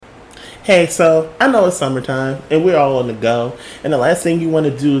Hey, so I know it's summertime and we're all on the go, and the last thing you want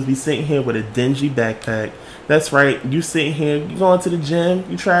to do is be sitting here with a dingy backpack. That's right, you sitting here, you going to the gym,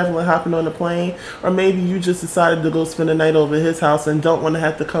 you traveling, hopping on the plane, or maybe you just decided to go spend the night over at his house and don't want to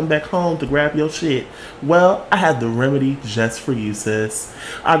have to come back home to grab your shit. Well, I have the remedy just for you, sis.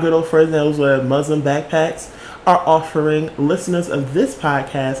 Our good old friends that was with Muslim Backpacks are offering listeners of this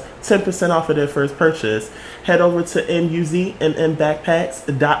podcast 10% off of their first purchase. Head over to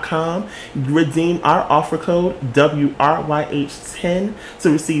muzmbackpacks.com, redeem our offer code WRYH10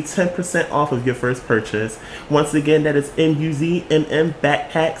 to receive 10% off of your first purchase. Once again, that is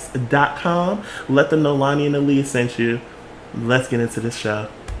muzmbackpacks.com. Let them know Lonnie and Aaliyah sent you. Let's get into this show.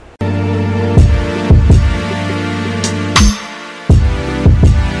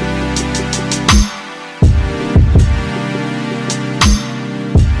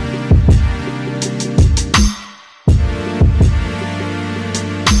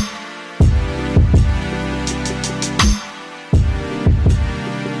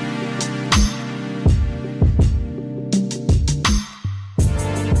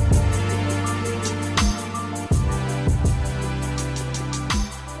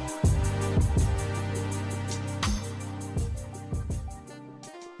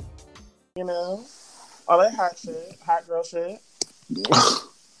 You know, all that hot shit, hot girl shit.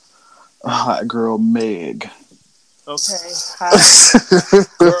 Hot girl Meg. Okay, hot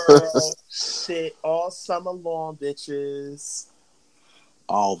girl shit all summer long, bitches.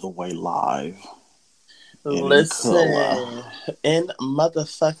 All the way live. Listen, in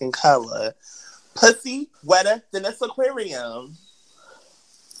motherfucking color. Pussy wetter than this aquarium.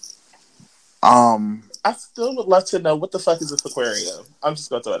 I still would love to know what the fuck is this aquarium. I'm just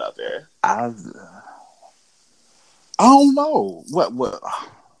gonna throw it out there. I don't know. What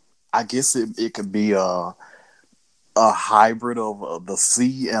I guess it could be a hybrid of the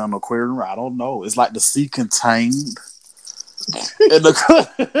sea and an aquarium. I don't know. It's like the sea contained in the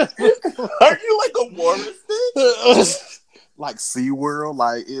Are you like a walrus? like SeaWorld,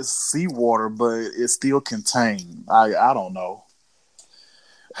 like it's seawater, but it's still contained. I don't know.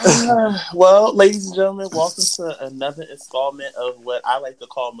 Well, ladies and gentlemen, welcome to another installment of what I like to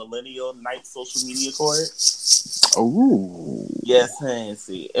call Millennial Night Social Media Court. Ooh. Yes,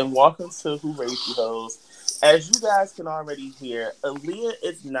 Nancy. And welcome to Who Raised You Hoes. As you guys can already hear, Aaliyah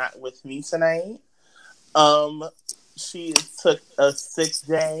is not with me tonight. She took a sick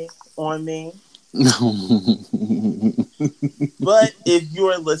day on me. But if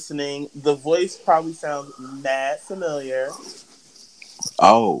you're listening, the voice probably sounds mad familiar.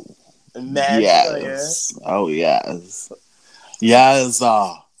 Oh, Mad familiar. Oh, yes. Yes.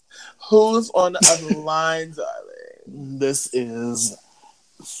 Who's on the other line, darling? This is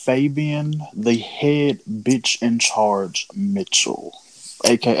Phabian, the head bitch in charge, Mitchell,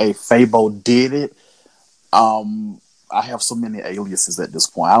 aka Fabo did it. I have so many aliases at this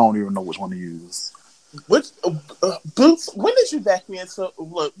point. I don't even know which one to use. Which Boots? When did you back me into?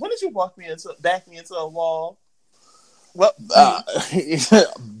 Look, when did you back me into a wall? Well,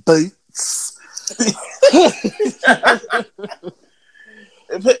 Boots. Pick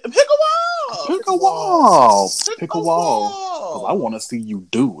a wall. Pick a wall. Pick a wall. I want to see you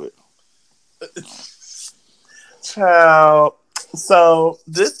do it. Child. So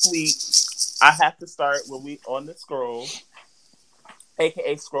this week, I have to start when we on the scroll,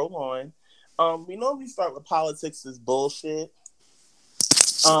 aka scroll on. We normally start with politics is bullshit.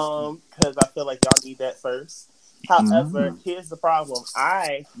 Because I feel like y'all need that first. However, here's the problem.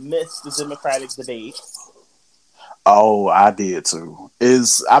 I missed the Democratic debate. Oh, I did too.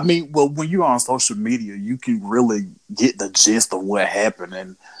 When you're on social media, you can really get the gist of what happened.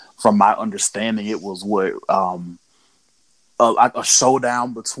 And from my understanding, it was like a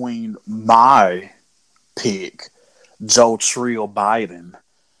showdown between my pick, Joe Trill Biden,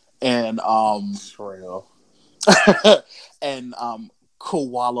 and Trill. and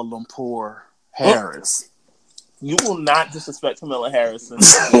Kuala Lumpur Harris. You will not disrespect Kamala Harris.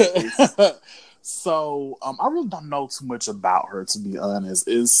 So, I really don't know too much about her, to be honest.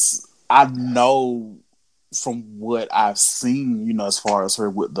 I know from what I've seen, as far as her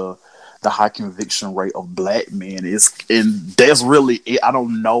with the high conviction rate of black men, and that's really it. I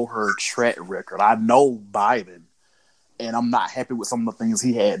don't know her track record. I know Biden, and I'm not happy with some of the things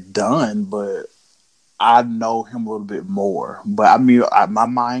he had done, but I know him a little bit more. But my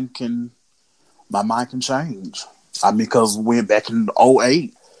mind can change. Because when back in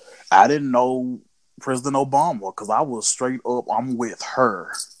 2008, I didn't know President Obama because I was straight up, I'm with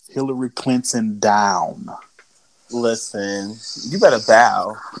her. Hillary Clinton down. Listen, you better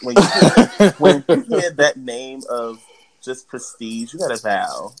bow when you hear that name of just prestige. You gotta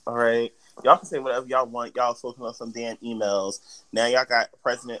bow. All right. Y'all can say whatever y'all want. Y'all focus on some damn emails. Now y'all got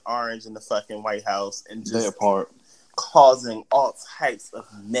President Orange in the fucking White House and just That part. causing all types of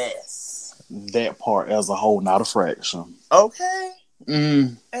mess. That part as a whole, not a fraction. Okay?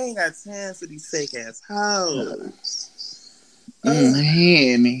 Mm. I ain't got time for these fake ass hoes.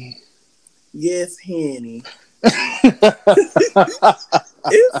 Henny. Yes, Henny.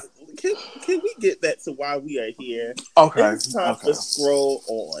 It's, can we get back to why we are here? Okay. It's time to scroll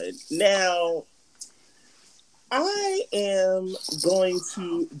on. Now, I am going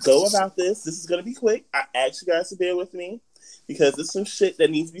to go about this. This is going to be quick. I ask you guys to bear with me because there's some shit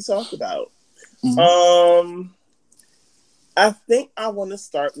that needs to be talked about. Mm-hmm. I think I want to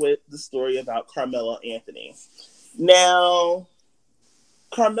start with the story about Carmelo Anthony. Now,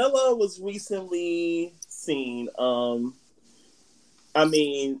 Carmelo was recently seen. I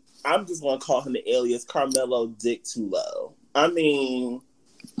mean, I'm just going to call him the alias Carmelo Dick Too Low. I mean,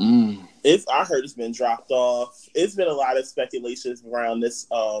 I heard it's been dropped off. It's been a lot of speculations around this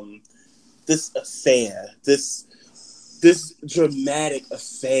this affair, this dramatic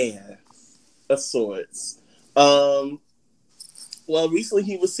affair of sorts. Well, recently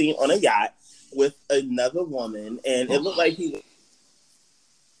he was seen on a yacht with another woman, and it looked like he was.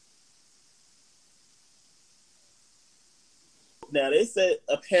 Now, they said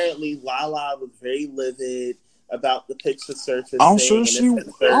apparently Lala was very livid about the picture surfacing. I'm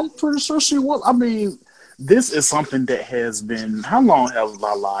pretty sure she was. I mean, this is something that has been. How long has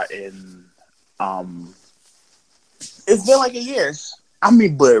Lala in? It's been like a year. I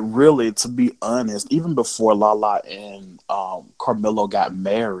mean, but really, to be honest, even before Lala and Carmelo got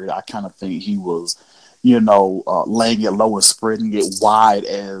married, I kind of think he was, laying it low and spreading it wide,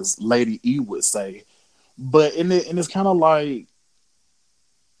 as Lady E would say. But it's kind of like,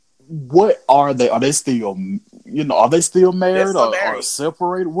 what are they? Are they still, are they still married, or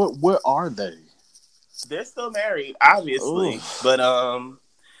separated? What are they? They're still married, obviously. Ooh. But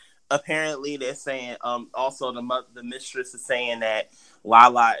apparently they're saying also the mistress is saying that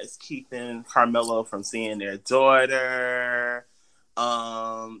Lala is keeping Carmelo from seeing their daughter.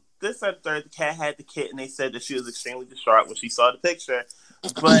 This and third, the cat had the kitten. They said that she was extremely distraught when she saw the picture.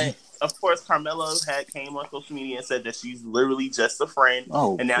 But of course, Carmelo came on social media and said that she's literally just a friend,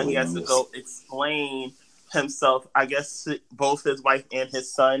 and now he has to go explain himself. I guess both his wife and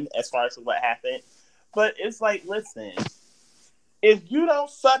his son, as far as what happened. But it's like, listen, if you don't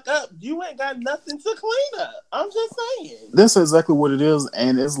fuck up, you ain't got nothing to clean up. I'm just saying. That's exactly what it is,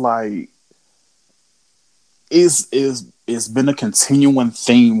 and it's like it's been a continuing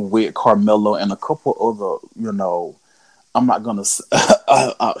theme with Carmelo and a couple other, I'm not gonna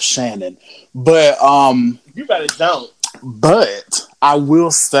Shannon, but you better don't. But I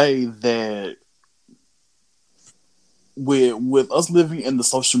will say that with us living in the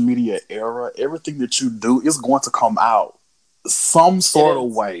social media era, everything that you do is going to come out some sort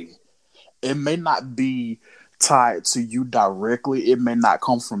of way. It may not be tied to you directly. It may not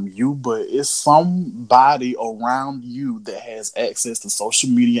come from you, but it's somebody around you that has access to social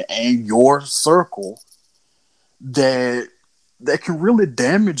media and your circle that can really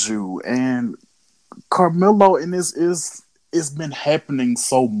damage you. And Carmelo, and it's been happening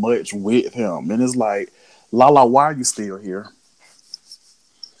so much with him, and it's like, Lala, why are you still here?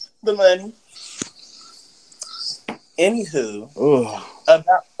 The money. Anywho,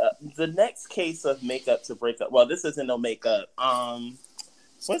 about the next case of makeup to break up. Well, this isn't no makeup.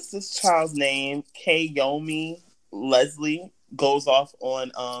 What's this child's name? Kayomi Leslie goes off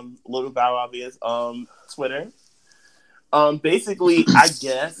on Little Bow Wow's Twitter. Basically, I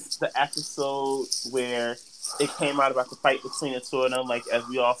guess the episode where it came out about the fight between the two of them, like as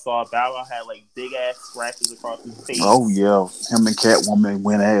we all saw, Bow Wow had like big ass scratches across his face. Oh yeah, him and Catwoman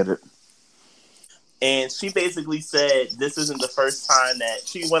went at it. And she basically said this isn't the first time that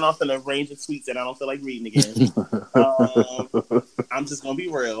she went off in a range of tweets that I don't feel like reading again. I'm just gonna be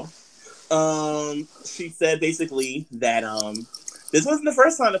real. She said basically that this wasn't the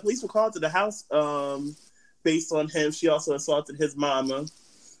first time the police were called to the house based on him. She also assaulted his mama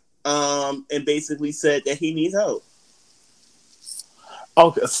and basically said that he needs help.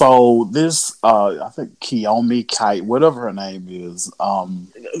 Okay, so this I think Kiyomi Kite, whatever her name is,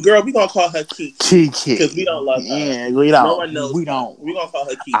 girl, we gonna call her Kiki because we don't love her. Yeah, we don't. No one knows. We don't. We gonna call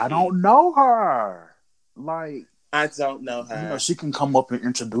her Kiki. I don't know her. Like, I don't know her. She can come up and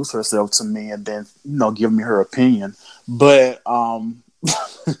introduce herself to me, and then give me her opinion. But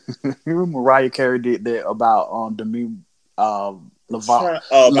remember Mariah Carey did that about Demi Lovato.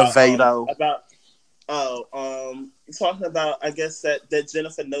 talking about, I guess, that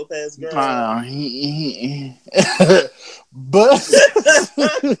Jennifer Lopez girl. Uh, but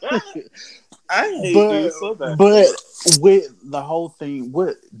I hate you but so bad. but with the whole thing,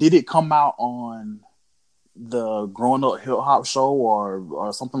 what did it come out on the Growing Up Hip Hop show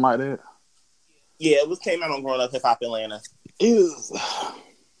or something like that? Yeah, it was came out on Growing Up Hip Hop Atlanta. Is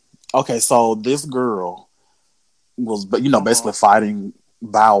okay. So this girl was, basically Uh-huh. fighting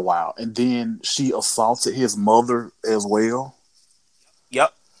Bow Wow, and then she assaulted his mother as well,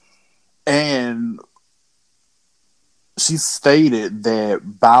 Yep. and she stated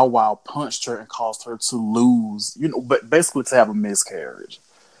that Bow Wow punched her and caused her to lose, but basically to have a miscarriage.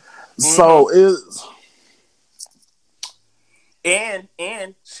 Mm-hmm. So it's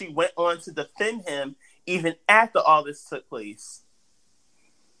And she went on to defend him even after all this took place.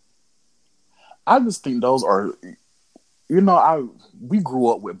 I just think those are, we grew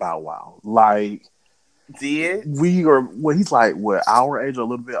up with Bow Wow. Like Did we are, he's like what, our age or a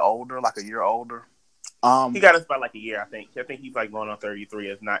little bit older, like a year older. he got us by like a year? I think. I think he's like going on 33.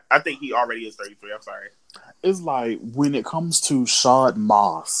 If not, I think he already is 33. I'm sorry. It's like when it comes to Shad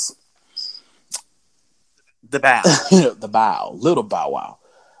Moss, The bow. the Bow, little Bow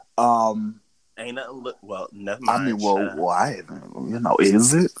Wow. Ain't nothing. Well, never I mean, mind. well, Shut up. I haven't,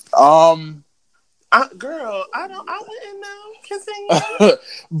 is it? Girl, I don't. I wouldn't know. Continue.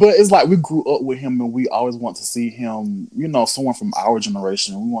 But it's like we grew up with him, and we always want to see him. Someone from our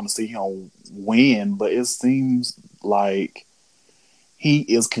generation. We want to see him win, but it seems like he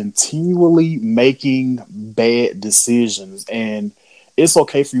is continually making bad decisions, and it's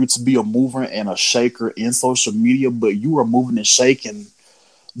okay for you to be a mover and a shaker in social media, but you are moving and shaking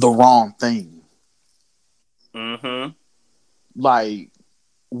the wrong thing. Mm-hmm. Like,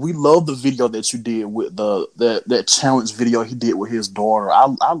 we love the video that you did with that challenge video he did with his daughter.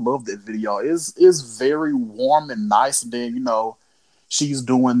 I love that video. It's very warm and nice. And then she's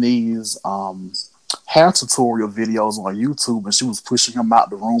doing these hair tutorial videos on YouTube, and she was pushing him out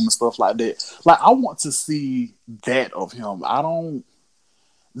the room and stuff like that. Like, I want to see that of him. I don't.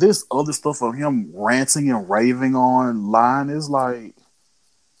 This other stuff of him ranting and raving online is like,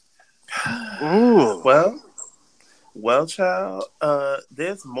 ooh, Well, well, child.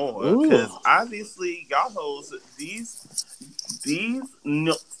 There's more ooh. because obviously y'all hoes these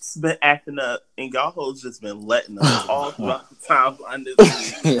nooks been acting up, and y'all hoes just been letting them all throughout the timeline this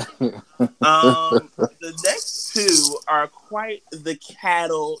week. The next two are quite the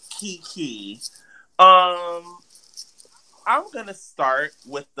cattle kiki. I'm gonna start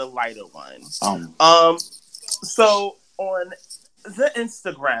with the lighter one. um, So on the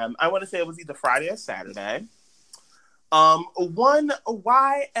Instagram, I want to say it was either Friday or Saturday. One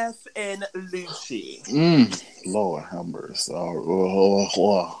YFN Lucci. Lord have mercy.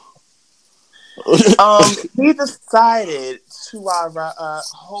 He decided to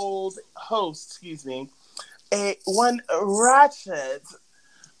host, excuse me, a one ratchet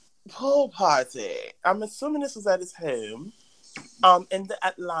pool party. I'm assuming this was at his home, in the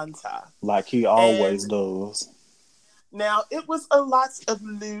Atlanta. Like he And always does. now it was a lot of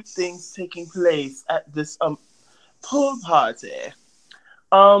lewd things taking place at this pool party.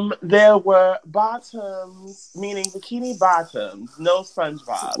 There were bottoms, meaning bikini bottoms, no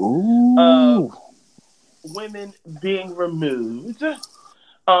SpongeBob. Ooh. Women being removed.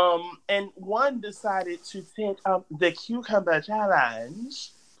 And one decided to take up the cucumber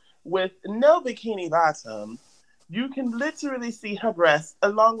challenge with no bikini bottom. You can literally see her breasts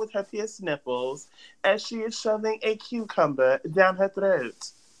along with her pierced nipples as she is shoving a cucumber down her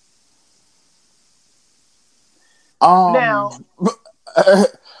throat. Now,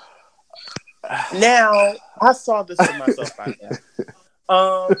 now I saw this for myself by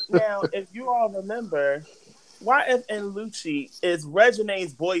now. Now, if you all remember, YFN Lucci is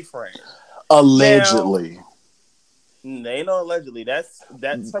Regine's boyfriend. Allegedly. Now, they know allegedly. That's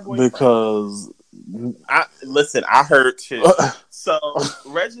her boyfriend. Because I heard too. So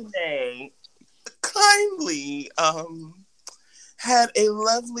Regine kindly had a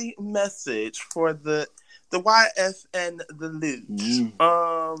lovely message for the YFN the Loot.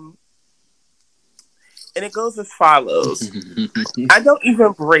 And it goes as follows. I don't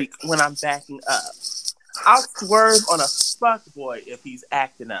even brake when I'm backing up. I'll swerve on a fuckboy if he's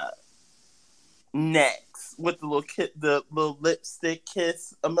acting up. Next, with the little lipstick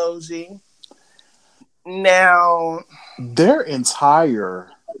kiss emoji. Now, their entire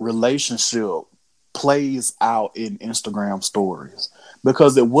relationship plays out in Instagram stories,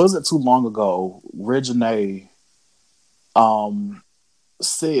 because it wasn't too long ago Regine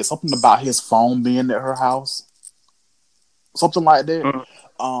said something about his phone being at her house, something like that.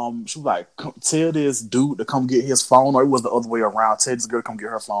 she was like, tell this dude to come get his phone, or it was the other way around. Tell this girl to come get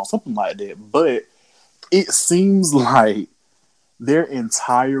her phone, something like that. But it seems like their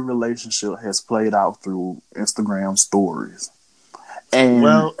entire relationship has played out through Instagram stories, and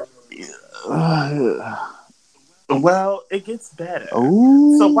Well, well, it gets better. So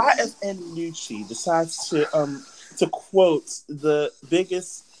ooh, YFN Lucci decides to quote the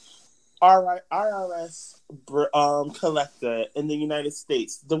biggest IRS collector in the United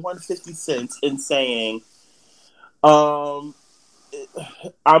States, the 150 cents, in saying, um,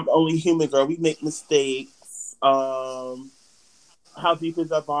 "I'm only human, girl. We make mistakes. How deep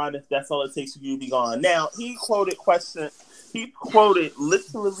is our bond if that's all it takes for you to be gone?" Now he quoted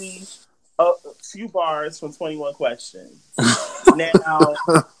literally a few bars from 21 Questions. Now,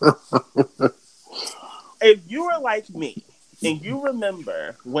 if you were like me and you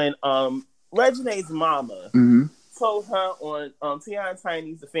remember when Regine's mama mm-hmm. told her on T.I. and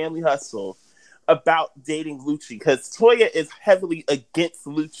Tiny's The Family Hustle about dating Lucci, because Toya is heavily against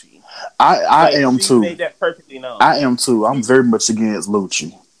Lucci. I Like, am she too. made that perfectly known. I am too. I'm very much against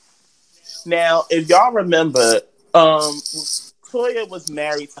Lucci. Now, if y'all remember, Toya was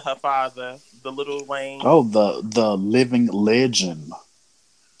married to her father, the Little Wayne. Oh, the living legend, Uh,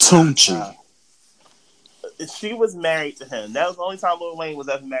 Tunchi. she was married to him. That was the only time Lil Wayne was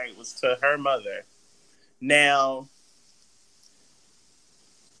ever married, was to her mother. Now,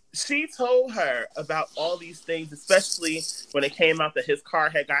 she told her about all these things, especially when it came out that his car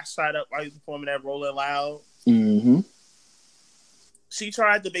had got shot up while he was performing at Rolling Loud. Mm-hmm. She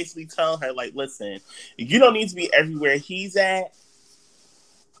tried to basically tell her, like, listen, you don't need to be everywhere he's at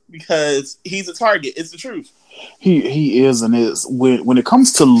because he's a target. It's the truth. He is and is when it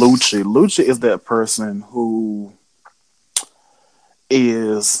comes to Lucci. Lucci is that person who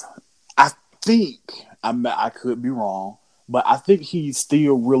is. I think I could be wrong, but I think he's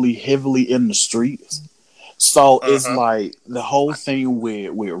still really heavily in the streets. So it's Uh-huh. like the whole thing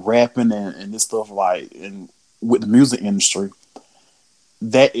with rapping and this stuff, like, and with the music industry,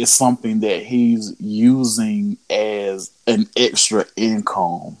 that is something that he's using as an extra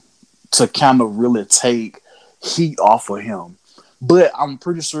income to kind of really take heat off of him. But I'm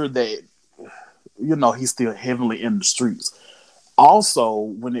pretty sure that, he's still heavily in the streets. Also,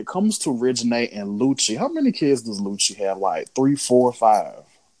 when it comes to Regine and Lucci, how many kids does Lucci have? Like three, four, five?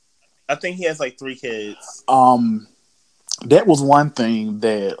 I think he has like 3 kids. That was one thing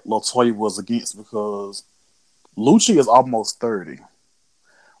that Latoya was against because Lucci is almost 30. Yep.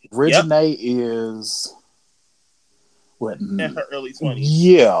 Regine is what? In her early 20s.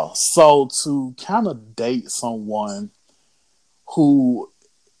 Yeah. So to kind of date someone who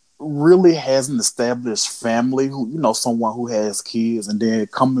really has an established family, who, someone who has kids, and then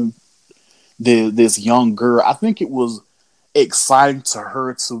coming this young girl, I think it was exciting to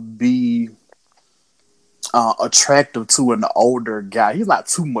her to be attractive to an older guy. He's not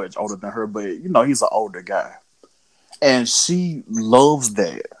too much older than her, but he's an older guy, and she loves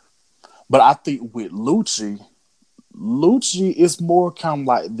that. But I think with Lucci is more kind of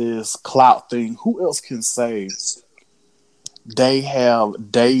like this clout thing. Who else can say they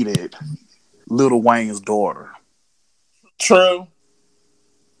have dated Lil Wayne's daughter? True.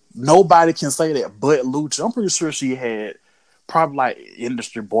 Nobody can say that but Lucci. I'm pretty sure she had probably like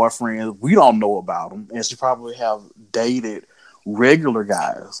industry boyfriends. We don't know about them. And she probably have dated regular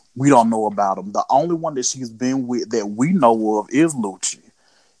guys. We don't know about them. The only one that she's been with that we know of is Lucci.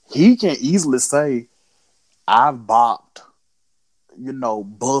 He can easily say, I've bopped,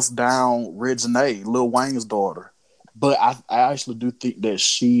 bust down Regine, Lil Wayne's daughter. But I actually do think that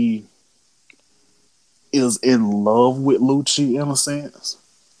she is in love with Lucci in a sense.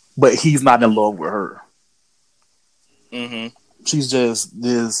 But he's not in love with her. Mm-hmm. She's just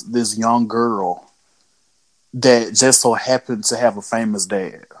this young girl that just so happened to have a famous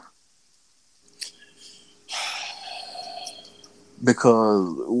dad.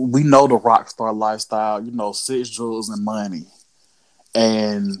 Because we know the rock star lifestyle, sex, drugs, and money.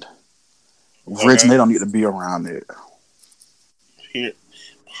 And Rich, Okay. they don't need to be around it.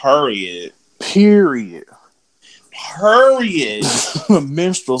 Period. Period. Period.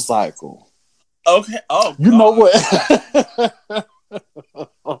 Menstrual cycle. Okay. Oh You know God. what?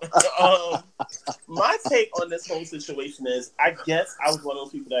 My take on this whole situation is, I guess I was one of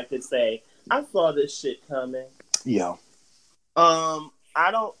those people that could say I saw this shit coming. Yeah. I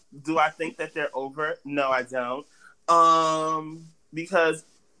don't. Do I think that they're over? No, I don't. Because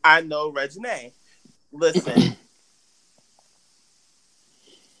I know Regine. Listen,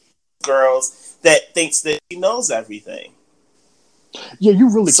 girls that thinks that she knows everything. Yeah, you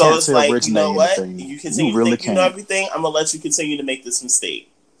really So can't it's tell like, Rich you know what? anything. You You continue to really think you know can't. everything. I'm gonna let you continue to make this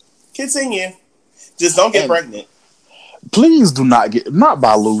mistake. Continue. Just don't get And pregnant. please do not get, not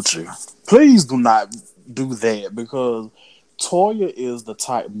by Lucci. Please do not do that, because Toya is the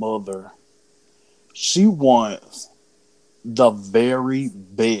type mother. She wants the very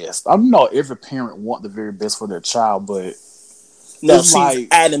best. I know every parent want the very best for their child, but No, it's she's like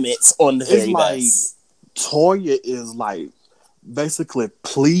adamant on the it's very like best. Toya is like basically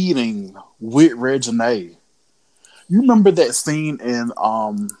pleading with Regine. You remember that scene in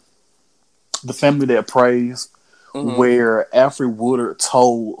The Family That Prays, Mm-hmm. where Alfred Woodard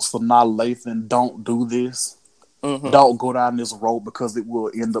told Sanaa Lathan, "Don't do this. Mm-hmm. Don't go down this road because it will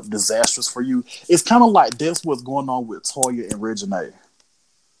end up disastrous for you." It's kind of like that's what's going on with Toya and Regine.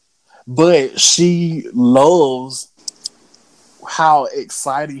 But she loves how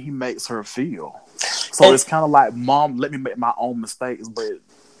exciting he makes her feel. So And it's kind of like, Mom, let me make my own mistakes. But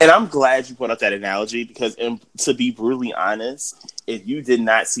I'm glad you brought up that analogy because, to be brutally honest, if you did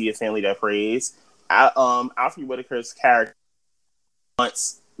not see A Family That Prays, Alfred Whitaker's character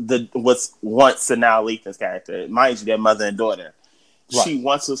was once Sanaa Lathan's character. Mind you, their mother and daughter. right, She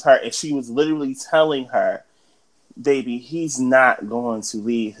once was her, and she was literally telling her, "Baby, he's not going to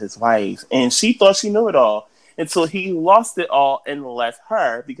leave his wife," and she thought she knew it all until he lost it all and left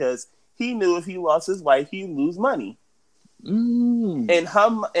her because he knew if he lost his wife, he'd lose money. mm.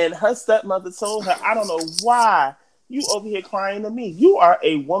 And her stepmother told her, "I don't know why you over here crying to me. You are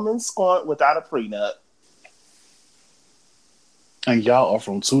a woman scorned without a prenup." And y'all are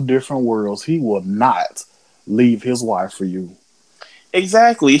from two different worlds. He will not leave his wife for you.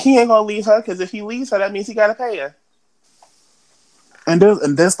 Exactly. He ain't gonna leave her because if he leaves her, that means he gotta pay her. And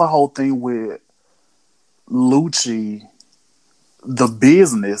that's the whole thing with Lucci, the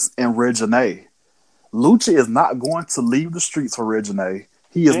business, and Regine. Lucci is not going to leave the streets for Regine.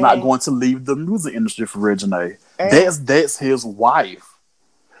 He is not Mm-hmm. going to leave the music industry for Regine. And That's his wife.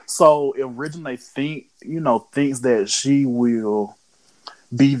 So if Regine thinks that she will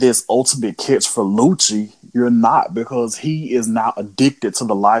be this ultimate catch for Lucci, you're not, because he is now addicted to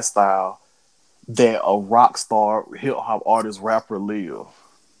the lifestyle that a rock star, hip hop artist, rapper live.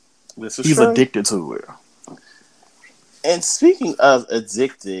 this is He's true. addicted to it. And speaking of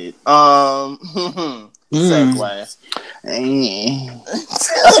addicted, Mm. segue. Eh.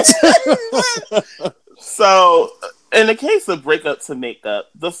 So, in the case of breakup to makeup,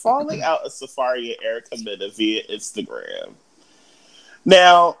 the falling out of Safari and Erica Mena via Instagram.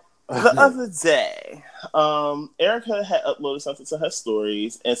 Now, the other day, Erica had uploaded something to her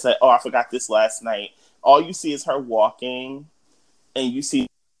stories and said, "Oh, I forgot this last night." All you see is her walking, and you see,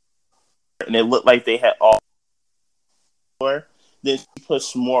 and it looked like they had all. Then she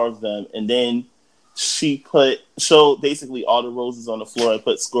pushed more of them, and then she showed basically all the roses on the floor and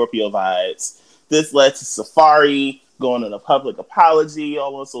put Scorpio vibes. This led to Safari going on a public apology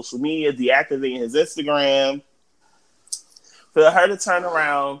all on social media, deactivating his Instagram. For her to turn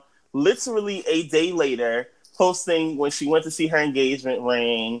around literally a day later, posting when she went to see her engagement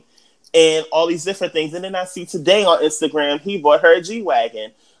ring and all these different things. And then I see today on Instagram he bought her a G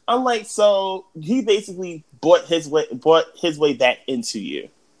Wagon. I'm like, so he basically bought his way back into you.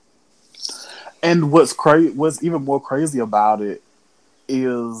 And what's even more crazy about it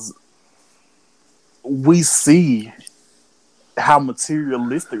is we see how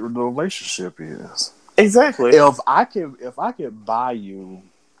materialistic the relationship is. Exactly. If I could buy you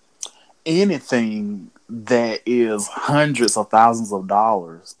anything that is hundreds of thousands of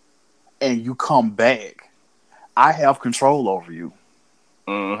dollars and you come back, I have control over you.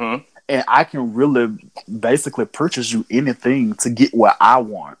 Mm-hmm. And I can really basically purchase you anything to get what I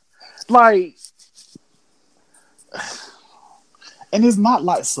want. Like, and it's not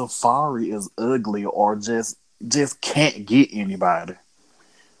like Safari is ugly or just can't get anybody.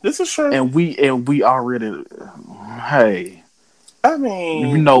 This is true. And we already, hey, I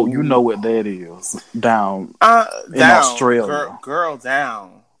you know mean, what that is down in down, girl, Australia. girl,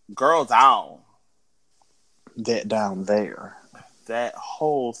 down, girl, down. That down there. That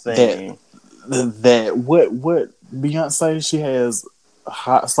whole That thing. that what Beyonce, she has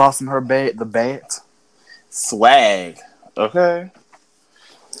hot sauce in her bag, the bat. Swag. Okay.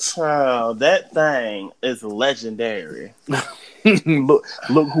 Child, that thing is legendary. look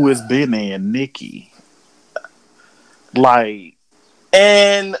who it's been in, Nikki. Like,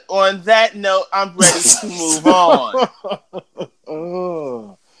 And on that note, I'm ready to move on.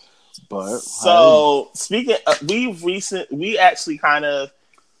 but hey, So, speaking, we actually kind of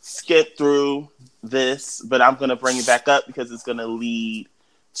skipped through this, but I'm gonna bring it back up because it's gonna lead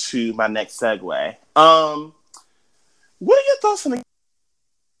to my next segue. What are your thoughts on the?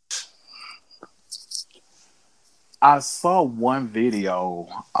 I saw one video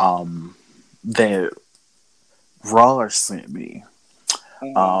that Raj sent me.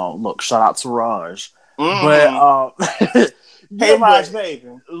 Look, shout out to Raj. But Mm-hmm. Hey, yeah, but Raj, baby.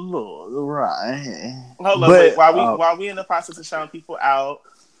 look, right. Hold up, wait. But While we in the process of shouting people out,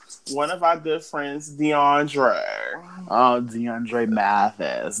 one of our good friends, DeAndre, DeAndre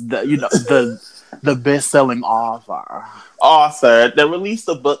Mathis, the best selling author. author, that released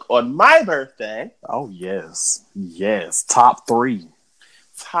a book on my birthday. Oh yes, yes, top three.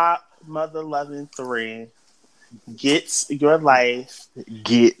 Top Mother Loving 3. Get your life.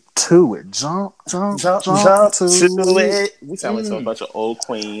 Get to it. Jump, jump, Jump, jump jump to to it. it. We sound like a bunch of old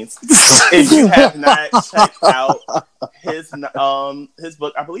queens. If you have not checked out his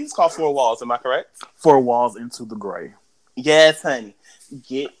book, I believe it's called Four Walls. Am I correct? Four Walls into the Gray. Yes, honey.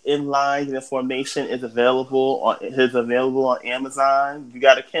 Get in line. The information is available on Amazon. You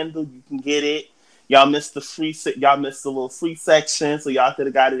got a Kindle, you can get it. Y'all missed y'all missed the little free section, so y'all could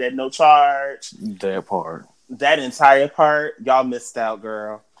have got it at no charge. That part. That entire part, y'all missed out,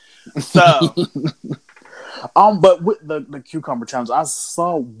 girl. So but with the cucumber challenge, I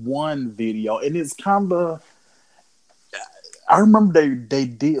saw one video, and it's kind of. I remember they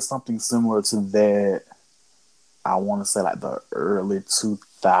did something similar to that. I want to say like the early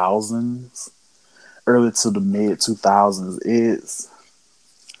 2000s, early to the mid 2000s.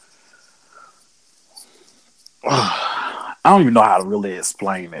 I don't even know how to really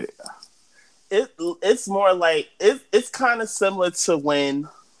explain it. It's more like it's kind of similar to when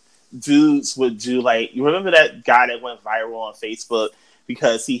dudes would do, like, you remember that guy that went viral on Facebook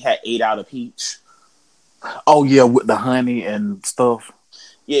because he had ate out a peach? Oh yeah, with the honey and stuff.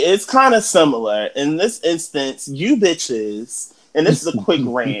 Yeah, it's kind of similar. In this instance, you bitches, and this is a quick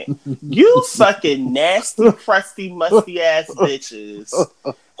rant, you fucking nasty, crusty, musty ass bitches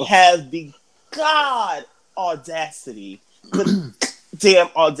have the the damn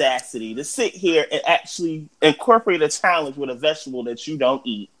audacity to sit here and actually incorporate a challenge with a vegetable that you don't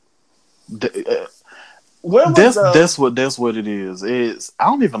eat. That's what it is. I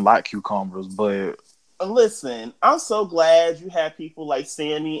don't even like cucumbers, but listen, I'm so glad you have people like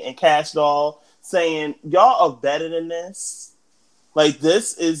Sammy and Cash Doll saying y'all are better than this. Like,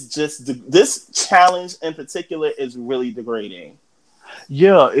 this is just this challenge in particular is really degrading.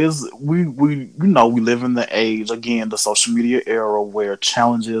 Yeah, we we live in the age, again, the social media era, where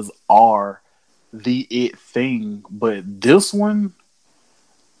challenges are the it thing, but this one,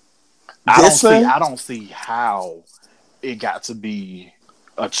 I don't see how it got to be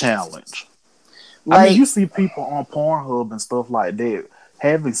a challenge. Like, I mean, you see people on Pornhub and stuff like that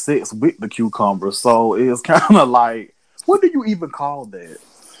having sex with the cucumber, so it's kind of like, what do you even call that?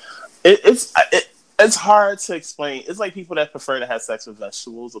 It's hard to explain. It's like people that prefer to have sex with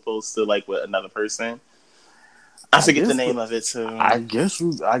vegetables opposed to like with another person. I forget the name of it too. I guess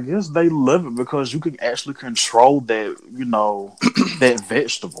they love it because you can actually control that, that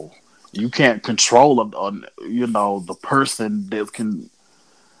vegetable. You can't control the person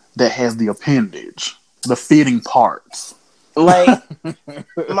that has the appendage, the feeding parts. Like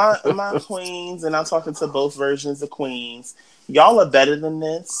my queens, and I'm talking to both versions of queens. Y'all are better than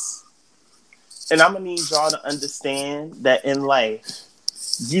this. And I'm going to need y'all to understand that in life,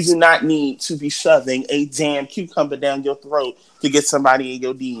 you do not need to be shoving a damn cucumber down your throat to get somebody in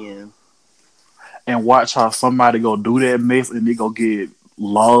your DM. And watch how somebody go do that mess and they go get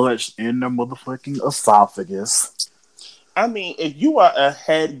lodged in their motherfucking esophagus. I mean, if you are a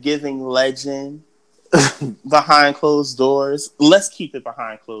head-giving legend behind closed doors, let's keep it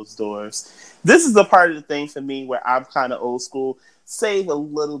behind closed doors. This is the part of the thing for me where I'm kind of old school. Save a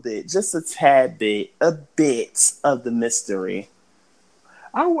little bit, just a tad bit, a bit of the mystery.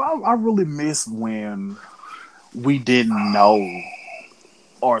 I really miss when we didn't know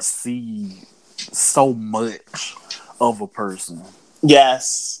or see so much of a person.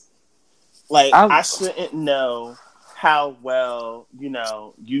 Yes. Like, I shouldn't know how well, you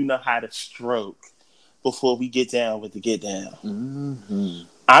know how to stroke before we get down with the get down. Mm-hmm.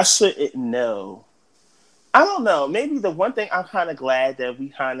 I shouldn't know. I don't know. Maybe the one thing I'm kind of glad that we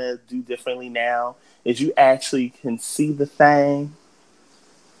kind of do differently now is you actually can see the thing.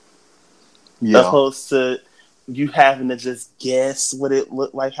 Yeah. Opposed to you having to just guess what it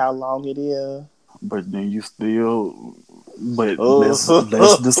looked like, how long it is. But then you still... But let's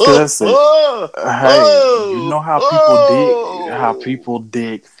discuss it. Hey, you know how people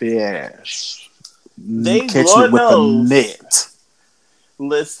dig fish. They catch it with a net.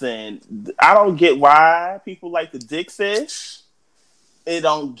 Listen, I don't get why people like the dick fish. It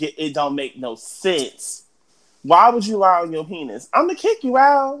don't make no sense. Why would you lie on your penis? I'm gonna kick you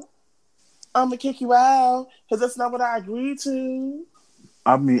out. I'm gonna kick you out because that's not what I agreed to.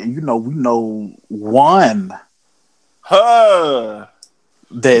 I mean, we know one Huh,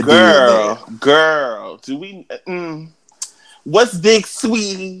 that did that. girl. Do we? What's big,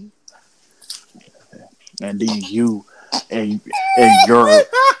 sweetie? And then and your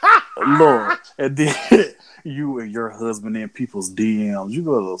look, and then you and your husband in people's DMs. You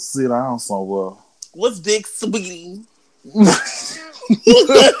gotta sit down somewhere. What's big, sweetie?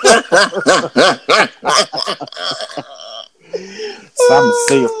 Simon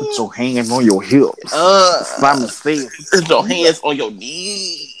says, "Put your hands on your hips." Simon says, "Put your hands on your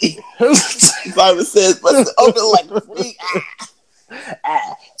knees." Simon says, "Bust it open like free."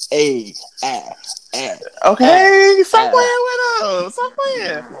 Okay, stop playing with him. Stop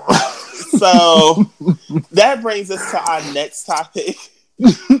playing. So that brings us to our next topic.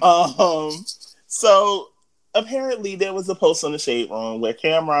 So apparently there was a post on the Shade Room where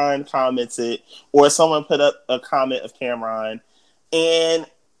Cameron commented, or someone put up a comment of Cameron, and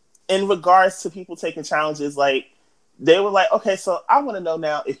in regards to people taking challenges, like they were like, okay, so I want to know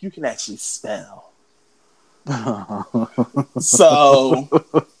now if you can actually spell. So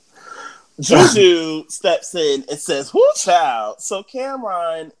Juju steps in and says, "Who child?" So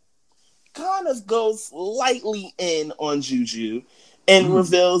Cameron kind of goes lightly in on Juju and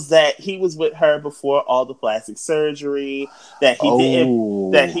reveals that he was with her before all the plastic surgery. That he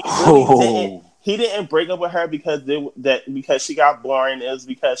didn't break up with her because because she got boring. It was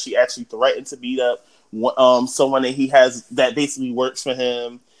because she actually threatened to beat up someone that he has that basically works for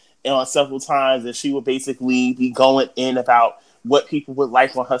him, and on several times, and she would basically be going in about what people would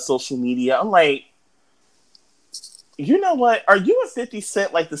like on her social media. I'm like, you know what? Are you and 50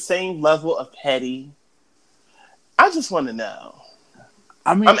 Cent like the same level of petty? I just want to know.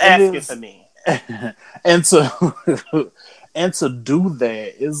 I mean, I'm asking for me. And to and to do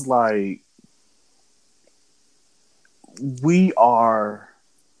that is like we are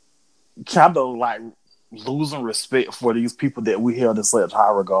kind of like losing respect for these people that we held in such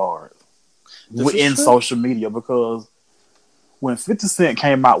high regard in social media, because when 50 Cent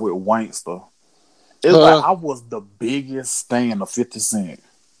came out with Wankster, it's like I was the biggest fan of 50 Cent.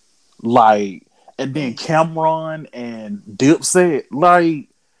 Like, and then Cameron and Dipset, like,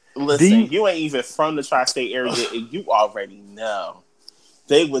 listen, you ain't even from the tri-state area, and you already know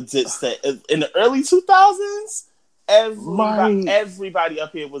they were Dipset in the early 2000s. Everybody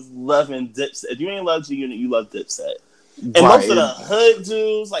up here was loving Dipset. If you ain't love G-Unit, you love Dipset. And most of the hood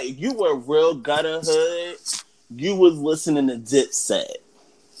dudes, like if you were real gutter hood, you was listening to Dipset.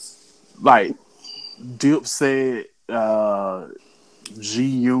 Like Dipset,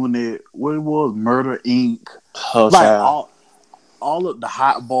 G-Unit, what it was, Murder Inc. Oh, like child. all of the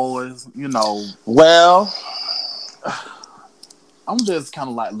hot boys, you know. Well, I'm just kind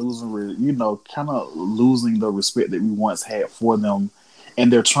of like losing the respect that we once had for them.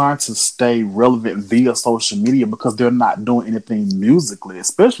 And they're trying to stay relevant via social media because they're not doing anything musically,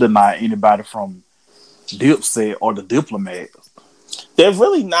 especially not anybody from Dipset or the Diplomats. They're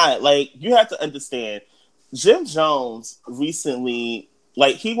really not. Like, you have to understand, Jim Jones recently,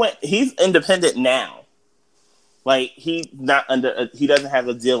 like, he's independent now. Like, he doesn't have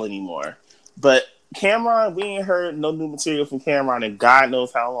a deal anymore. But Cameron, we ain't heard no new material from Cameron in God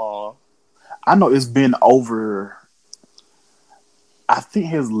knows how long. I know it's been over. I think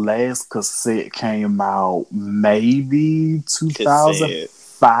his last cassette came out maybe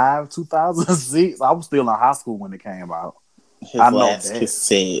 2005, 2006. I was still in high school when it came out. His last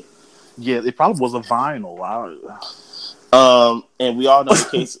cassette. Yeah, it probably was a vinyl. And we all know the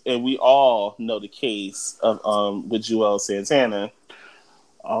case. And we all know the case of with Joel Santana.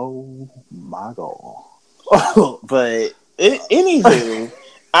 Oh my god! But anywho,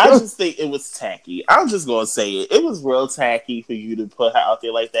 I just think it was tacky. I'm just gonna say it. It was real tacky for you to put her out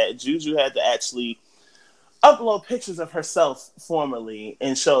there like that. Juju had to actually upload pictures of herself formerly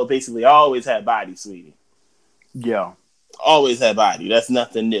and show basically I always had body, sweetie. Yeah. Always had body. That's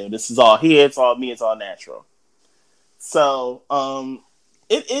nothing new. This is all here. It's all me. It's all natural. So,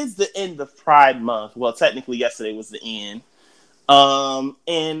 it is the end of Pride Month. Well, technically yesterday was the end.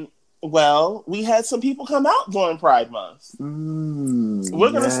 And well, we had some people come out during Pride Month.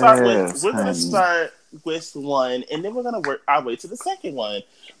 We're gonna start with one, and then we're gonna work our way to the second one.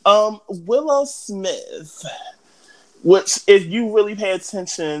 Willow Smith, which if you really pay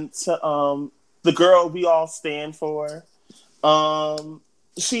attention to the girl we all stand for,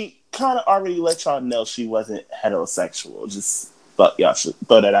 she kind of already let y'all know she wasn't heterosexual. Just thought y'all should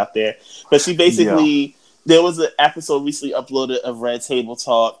throw that out there. But she basically. Yeah. There was an episode recently uploaded of Red Table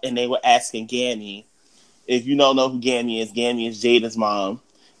Talk, and they were asking Gammy, if you don't know who Gammy is Jada's mom.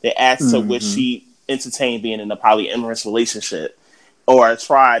 They asked her would Mm-hmm. she entertain being in a polyamorous relationship or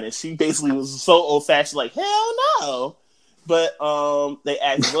tried, and she basically was so old fashioned, like hell no. But they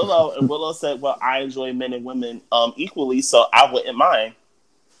asked Willow, and Willow said, "Well, I enjoy men and women equally, so I wouldn't mind."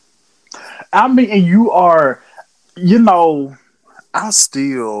 I mean, and you are, you know, I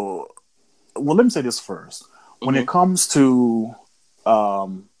still. Well, let me say this first. When Hmm. it comes to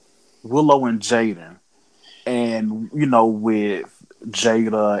um, Willow and Jaden, and with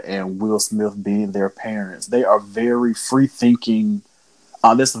Jada and Will Smith being their parents, they are very free thinking.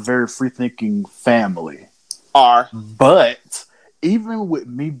 That's a very free thinking family. Are But even with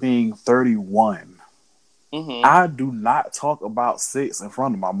me being 31, hmm I do not talk about sex in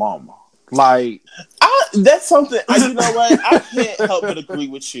front of my mama. Like, that's something. You know what? I can't help but agree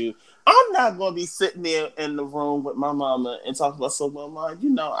with you. I'm not going to be sitting there in the room with my mama and talking about so mama.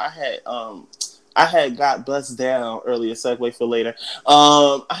 You know, I had got buzzed down earlier. Segue for later.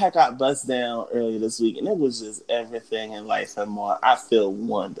 I had got buzzed down earlier this week, and it was just everything in life and more. I feel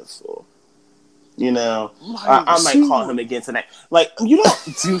wonderful. You know, like I might call him again tonight. Like, you don't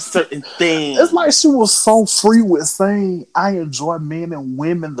do certain it's like things. she was so free with saying, "I enjoy men and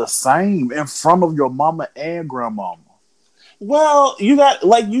women the same" in front of your mama and grandmama. Well, you got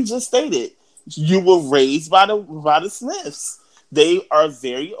like you just stated, you were raised by the Smiths. They are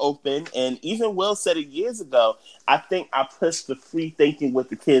very open, and even Will said it years ago. I think I pushed the free thinking with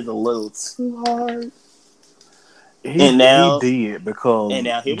the kids a little too hard, He and he now did because here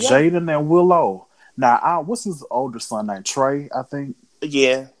we are. Jaden and Willow. Now, what's his older son named Trey? I think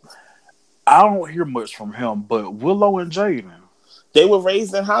Yeah, I don't hear much from him, but Willow and Jaden, they were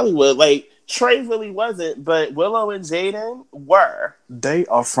raised in Hollywood. Like Trey really wasn't, but Willow and Jaden were. they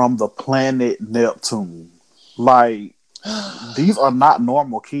are from the planet Neptune. Like, these are not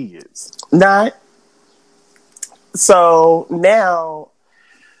normal kids. Not so now.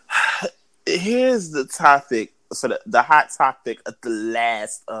 Here's the topic for the hot topic of the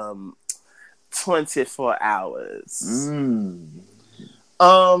last 24 hours. Mm.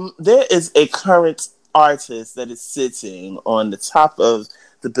 There is a current artist that is sitting on the top of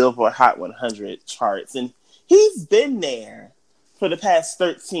the Billboard Hot 100 charts, and he's been there for the past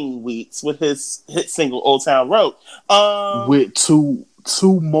 13 weeks with his hit single "Old Town Road." With two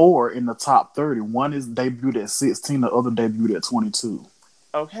more in the top 30. One is debuted at 16, the other debuted at 22.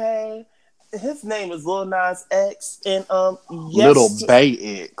 Okay, his name is Lil Nas X, and Little Bay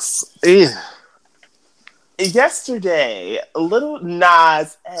X. Eh. yesterday, Little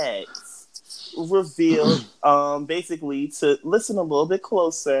Nas X revealed basically to listen a little bit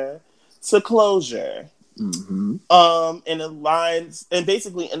closer to Closure. Mm-hmm. In the lines and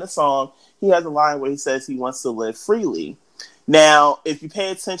basically in the song, he has a line where he says he wants to live freely. Now, if you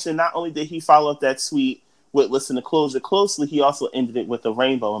pay attention, not only did he follow up that tweet with listen to Closure closely, he also ended it with a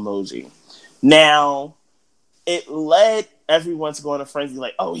rainbow emoji. Now, it led everyone to go in a frenzy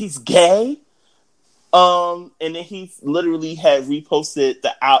like, oh, he's gay. And then he literally had reposted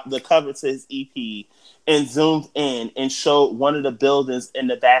the cover to his EP and zoomed in and showed one of the buildings in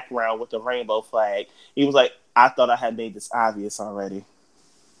the background with the rainbow flag. He was like, I thought I had made this obvious already.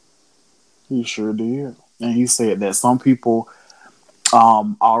 He sure did. And he said that some people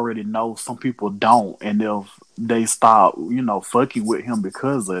already know, some people don't, and if they stop, fucking with him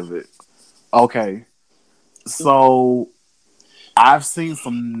because of it. Okay. So I've seen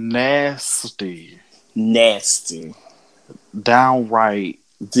some Nasty. downright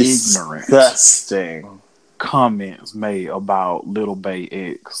ignorant Disgusting. comments made about Little Bay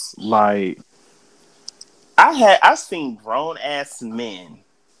X. Like, I've seen grown ass men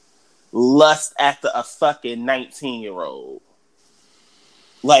lust after a fucking 19-year-old.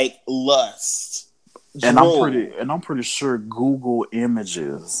 Like lust. and Drool. I'm pretty sure Google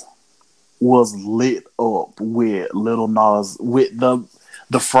Images was lit up with Little Nas, with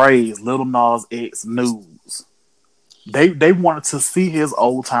the phrase Little Nas X news. They wanted to see his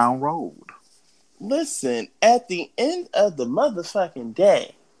Old Town Road. Listen, at the end of the motherfucking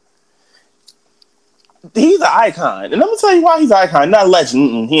day, he's an icon. And I'm going to tell you why he's an icon. Not a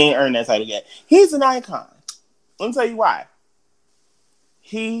legend. He ain't earned that title yet. He's an icon. Let me tell you why.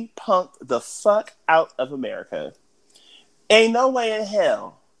 He punked the fuck out of America. Ain't no way in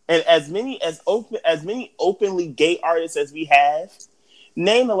hell. And as many openly gay artists as we have,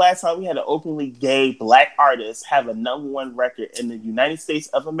 name the last time we had an openly gay black artist have a #1 record in the United States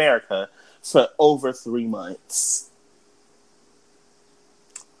of America for over 3 months.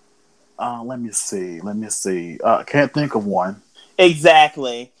 Let me see. Can't think of one.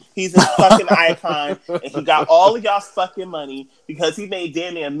 Exactly. He's a fucking icon, and he got all of y'all's fucking money because he made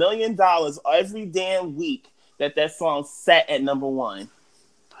damn near $1 million every damn week that song sat at #1.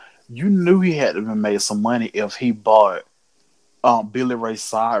 you knew he had to have made some money if he bought Billy Ray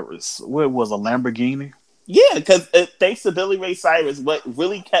Cyrus. What was a Lamborghini? Yeah, because thanks to Billy Ray Cyrus, what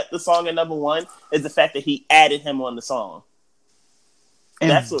really kept the song at number one is the fact that he added him on the song. And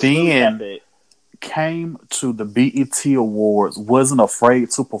That's what really kept then it. came to the BET Awards, wasn't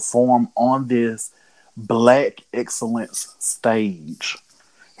afraid to perform on this Black Excellence stage.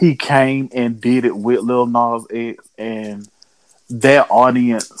 He came and did it with Lil Nas X, and that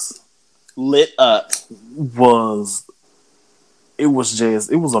audience Lit up. was it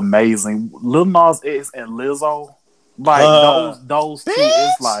was amazing. Lil Nas X and Lizzo, like those two,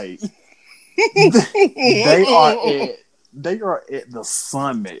 is Bitch! like they are at the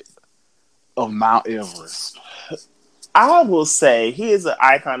summit of Mount Everest. I will say he is an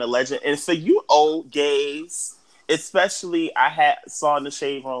icon, a legend, and for you old gays, especially, I had saw in the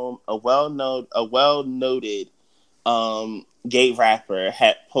shade room a well noted gay rapper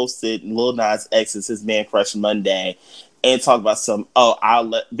had posted Lil Nas X's his Man Crush Monday and talked about I'll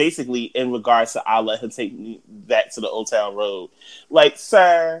let, basically in regards to I'll let him take me back to the Old Town Road. Like,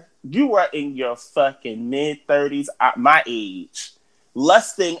 sir, you were in your fucking mid-30s, my age,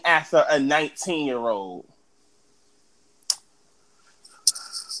 lusting after a 19-year-old.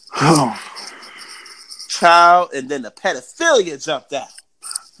 Child, and then the pedophilia jumped out.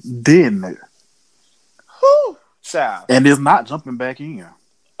 Didn't it? Whew, child. And it's not jumping back in.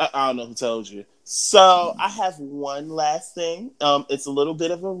 I don't know who told you. So I have one last thing. It's a little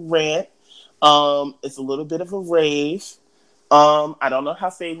bit of a rant. It's a little bit of a rave. I don't know how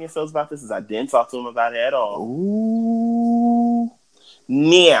Phabian feels about this, as I didn't talk to him about it at all. Ooh.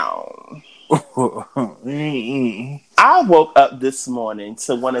 Now, I woke up this morning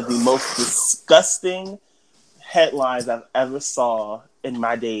to one of the most disgusting headlines I've ever saw in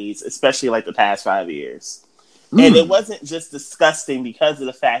my days, especially like the past 5 years. And it wasn't just disgusting because of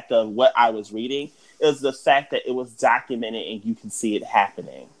the fact of what I was reading. It was the fact that it was documented and you can see it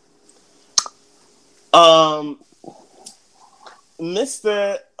happening.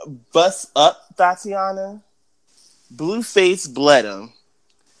 Mr. Bust Up Tatiana, Blueface Bledum,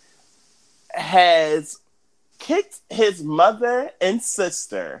 has kicked his mother and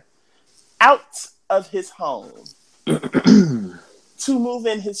sister out of his home to move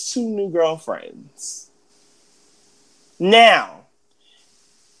in his two new girlfriends. Now,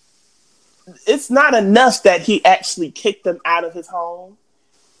 it's not enough that he actually kicked them out of his home.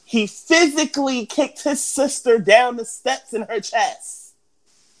 He physically kicked his sister down the steps in her chest,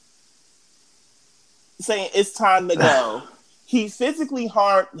 saying it's time to go. He physically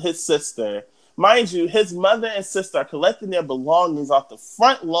harmed his sister. Mind you, his mother and sister are collecting their belongings off the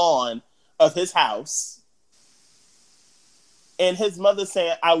front lawn of his house. And his mother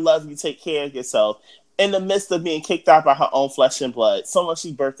saying, I love you, take care of yourself, in the midst of being kicked out by her own flesh and blood, someone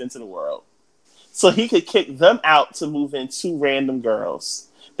she birthed into the world. So he could kick them out to move in two random girls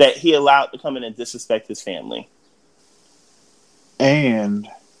that he allowed to come in and disrespect his family. And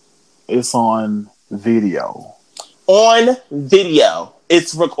it's on video. On video.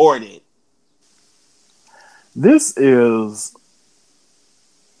 It's recorded. This is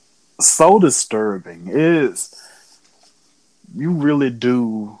so disturbing. You really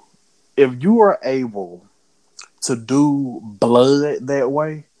do. If you are able to do blood that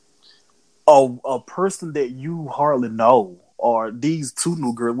way, a person that you hardly know, or these two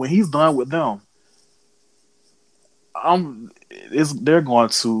new girls, when he's done with them, they're going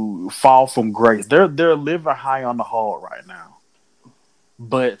to fall from grace. They're living high on the hog right now.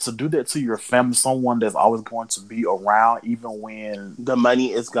 But to do that to your family, someone that's always going to be around, even when the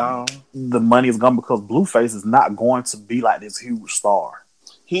money is gone. The money is gone, because Blueface is not going to be like this huge star.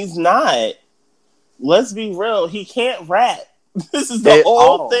 He's not. Let's be real. He can't rap. This is the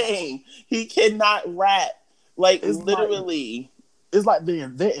whole thing. He cannot rap. Like, it's literally. It's like the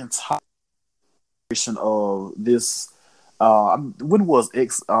entire of this. When was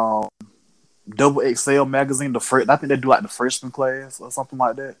Double XL magazine? I think they do like the freshman class or something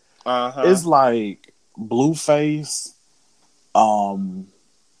like that. It's like Blueface.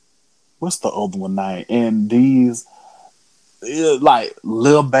 What's the other one name? And these, like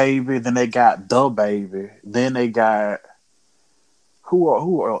Lil Baby. Then they got Da Baby. Then they got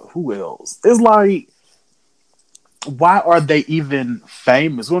who else? It's like, why are they even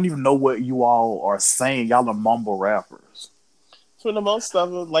famous? We don't even know what you all are saying. Y'all are mumble rappers. For the most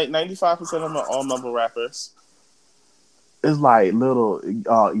of them, like 95% of them are all mumble rappers. It's like little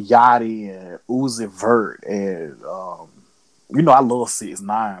Yachty and Uzi Vert and I love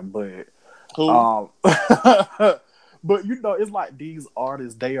 6ix9ine, but who? but it's like these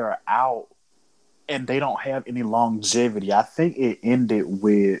artists, they are out and they don't have any longevity. I think it ended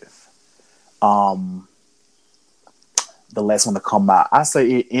with um the last one to come out. I say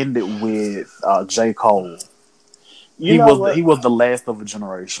it ended with J. Cole. You know what? He was the last of a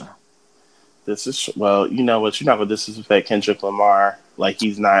generation. This is well. You know what? You're not gonna disrespect Kendrick Lamar. Like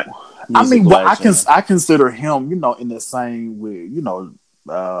he's not I music mean, well, legend. I consider him, in the same with,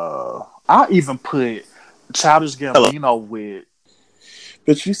 I even put Childish Hello. Gambino with.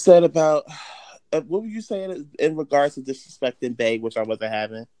 But you said about what were you saying in regards to disrespecting Bay, which I wasn't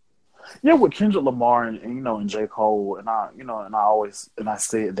having. Yeah, with Kendrick Lamar and J. Cole, and I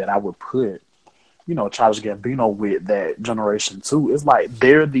said that I would put, Childish Gambino with that generation too. It's like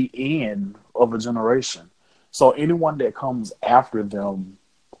they're the end of a generation. So anyone that comes after them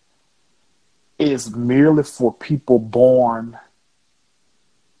is merely for people born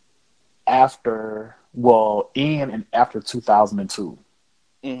in and after 2002.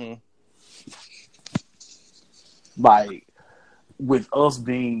 Mm-hmm. Like, with us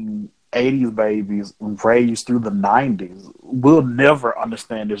being 80s babies raised through the 90s, we'll never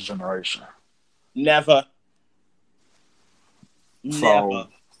understand this generation. Never. So, Never.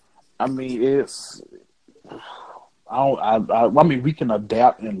 I mean, I mean, we can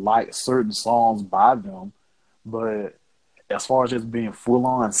adapt and like certain songs by them, but as far as just being full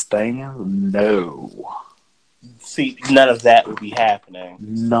on staying, no. See, none of that would be happening.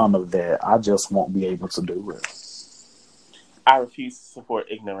 None of that. I just won't be able to do it. I refuse to support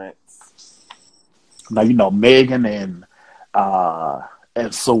ignorance. Now, Megan and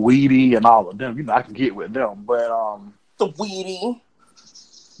Saweetie and all of them, I can get with them. The weedy.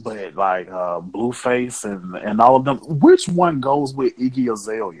 But like Blueface and all of them, which one goes with Iggy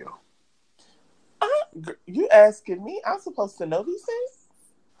Azalea? You asking me? I'm supposed to know these things?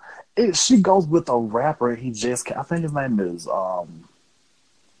 She goes with a rapper. I think his name is oh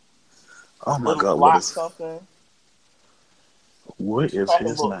my Little god, flop something. what is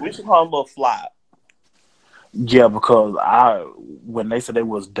his name? We should call him Little Flop. Yeah, because when they said they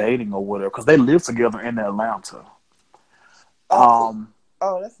was dating or whatever, because they lived together in Atlanta. Oh,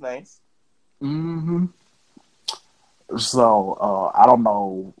 that's nice. Mm-hmm. So I don't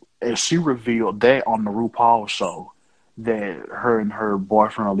know. And she revealed that on the RuPaul show that her and her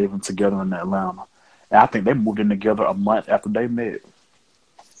boyfriend are living together in Atlanta. And I think they moved in together a month after they met.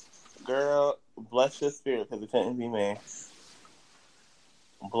 Girl, bless your spirit because it couldn't be me.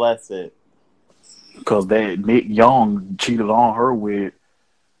 Bless it. Because that Nick Young cheated on her with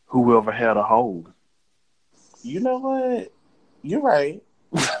whoever had a hold. You know what? You're right.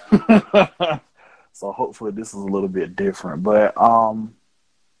 So hopefully this is a little bit different. But I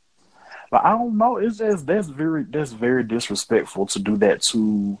don't know. It's just that's very disrespectful to do that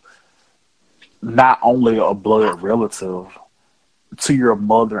to not only a blood relative, to your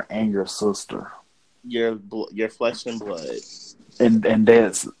mother and your sister. Your flesh and blood. And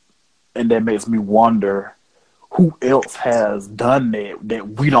that makes me wonder who else has done that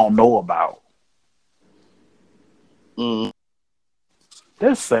we don't know about. Mm.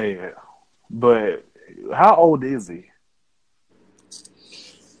 That's sad. But how old is he?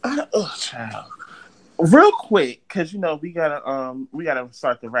 Child. Real quick, because we gotta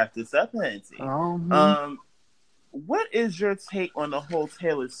start to wrap this up, Nancy. What is your take on the whole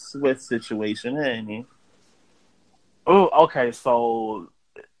Taylor Swift situation, honey? Oh, okay. So,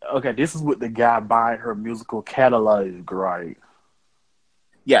 this is with the guy buying her musical catalog, right?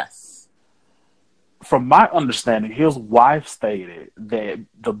 Yes. From my understanding, his wife stated that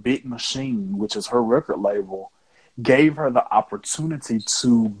the Big Machine, which is her record label, gave her the opportunity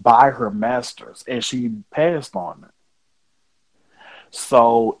to buy her masters, and she passed on it.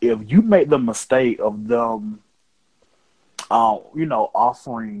 So, if you make the mistake of them,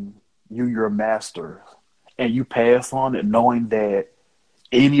 offering you your masters, and you pass on it, knowing that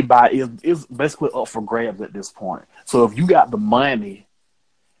anybody is basically up for grabs at this point. So, if you got the money,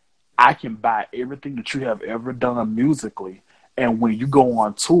 I can buy everything that you have ever done musically, and when you go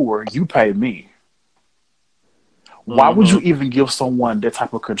on tour, you pay me. Why would you even give someone that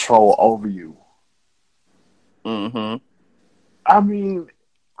type of control over you? Mm-hmm. I mean,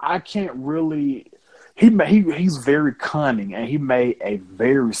 I can't really. He's very cunning, and he made a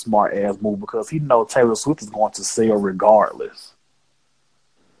very smart ass move because he knows Taylor Swift is going to sell regardless.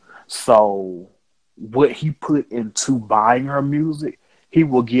 So, what he put into buying her music, he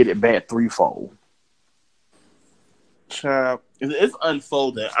will get it back threefold. Child, it's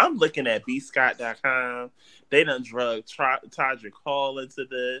unfolding. I'm looking at bscott.com. They done drug Todrick Hall into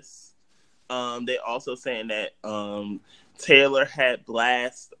this. They also saying that Taylor had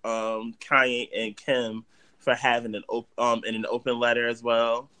blast Kanye and Kim for having in an open letter as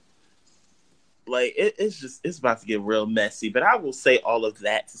well. Like it's about to get real messy. But I will say all of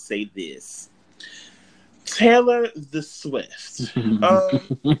that to say this: Taylor the Swift.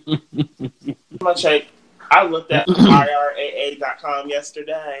 My check. I looked at IRAA.com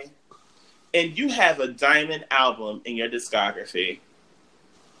yesterday, and you have a diamond album in your discography.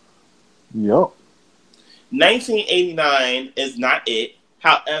 Yep. 1989 is not it.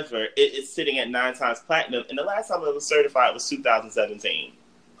 However, it is sitting at 9 times platinum, and the last time it was certified was 2017.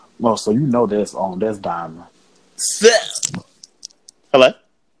 Well, so that's diamond. So, hello?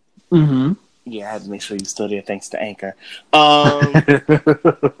 Mm-hmm. Yeah, I had to make sure you're still there thanks to Anchor.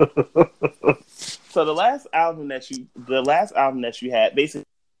 So the last album that you had, basically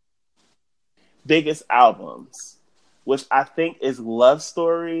biggest albums, which I think is Love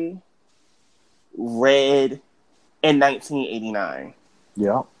Story, Red, and 1989.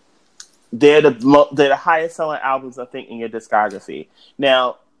 Yeah. They're the highest selling albums I think in your discography.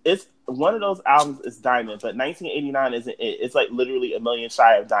 Now, it's one of those albums is Diamond, but 1989 isn't it. It's like literally a million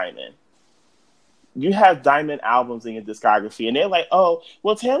shy of Diamond. You have Diamond albums in your discography, and they're like, oh,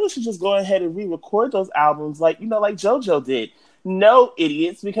 well, Taylor should just go ahead and re-record those albums like JoJo did. No,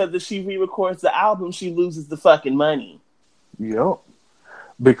 idiots, because if she re-records the album, she loses the fucking money. Yep.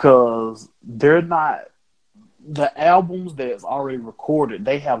 Because they're not the albums that's already recorded,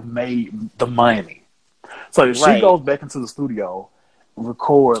 they have made the money. So if she goes back into the studio,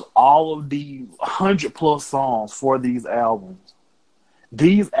 record all of the 100+ songs for these albums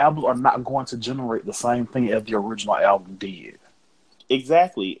are not going to generate the same thing as the original album did.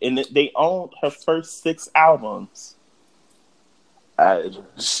 Exactly. And they owned her first 6 albums.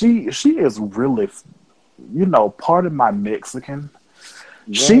 She is really, pardon my Mexican,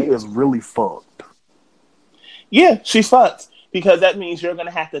 she is really fucked. Yeah, she fucked. Because that means you're going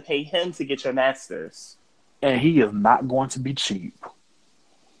to have to pay him to get your masters. And he is not going to be cheap.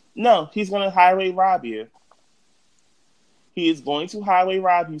 No, he's going to highway rob you. He is going to highway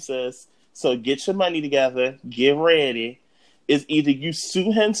rob you, sis. So get your money together. Get ready. It's either you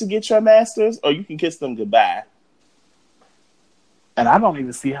sue him to get your masters or you can kiss them goodbye. And I don't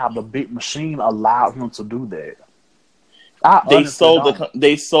even see how the big machine allowed him to do that. They sold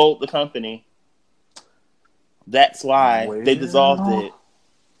the company. That's why they dissolved it.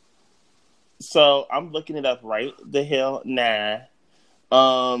 So I'm looking it up right the hell now.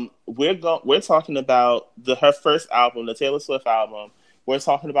 We're talking about her first album, the Taylor Swift album. We're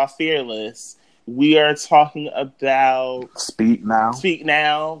talking about Fearless. We are talking about Speak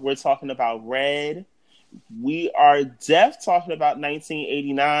Now. We're talking about Red. We are talking about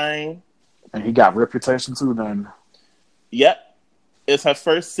 1989. And he got Reputation too then. Yep. It's her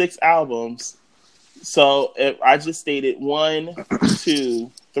first 6 albums. So I just stated 1,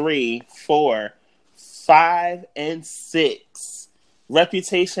 2, 3, 4, 5, and 6.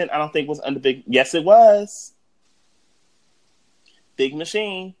 Reputation, I don't think was under big. Yes, it was. Big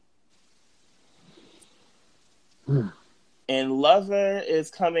Machine. And Lover is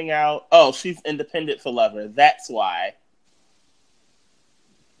coming out. Oh, she's independent for Lover. That's why.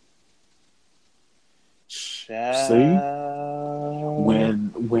 See? When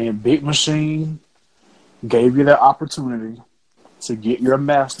Big Machine gave you that opportunity to get your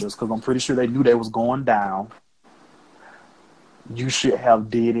masters, because I'm pretty sure they knew they was going down, you should have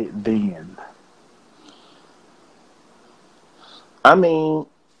did it then. I mean,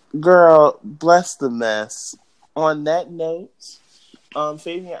 girl, bless the mess. On that note,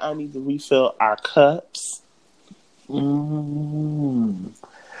 Phabian, I need to refill our cups. Fill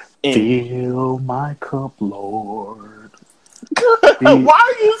my cup, Lord. Why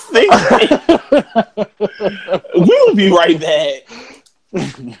are you thinking? We'll be right back.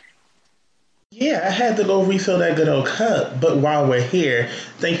 Yeah, I had to go refill that good old cup. But while we're here,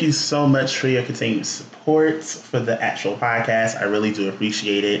 thank you so much for your continued support for the actual podcast. I really do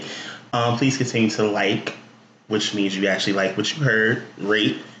appreciate it. Please continue to like, which means you actually like what you heard.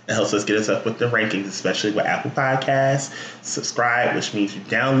 Rate. It helps us get us up with the rankings, especially with Apple Podcasts. Subscribe, which means you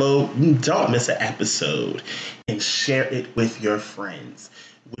download. You don't miss an episode. And share it with your friends.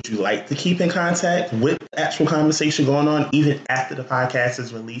 Would you like to keep in contact with the actual conversation going on even after the podcast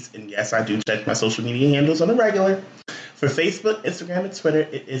is released? And yes, I do check my social media handles on the regular. For Facebook, Instagram, and Twitter,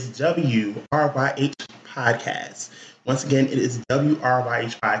 it is WRYH Podcast. Once again, it is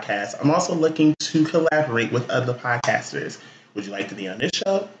WRYH Podcast. I'm also looking to collaborate with other podcasters. Would you like to be on this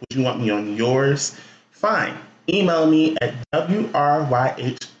show? Would you want me on yours? Fine. Email me at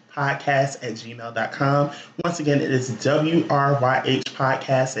wryhpodcast@gmail.com. Once again, it is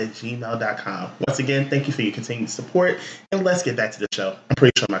wryhpodcast@gmail.com. Once again, thank you for your continued support, and let's get back to the show. I'm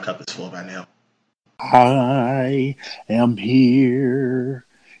pretty sure my cup is full by now. I am here.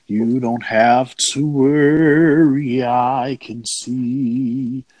 You don't have to worry, I can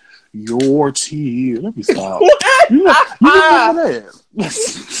see your tears. Let me stop. You remember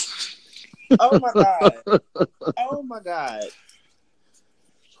that? Oh my god. Oh my god.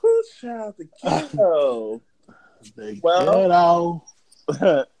 Who's child the ghetto? The Well,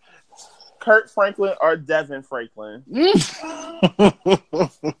 ghetto. Kurt Franklin or Devin Franklin?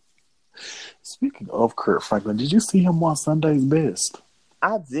 Speaking of Kurt Franklin, did you see him on Sunday's Best?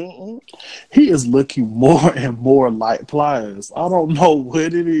 I didn't. He is looking more and more like Pliers. I don't know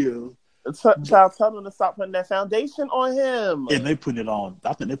what it is. Child, tell them to stop putting that foundation on him. And they put it on.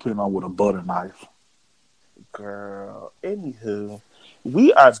 I think they put it on with a butter knife. Girl. Anywho,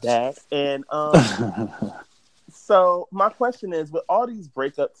 we are back, and so my question is: with all these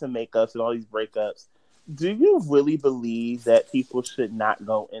breakups and makeups and all these breakups, do you really believe that people should not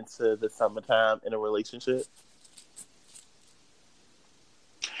go into the summertime in a relationship?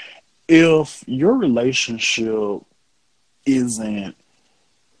 If your relationship isn't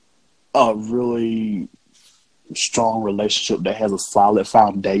a really strong relationship that has a solid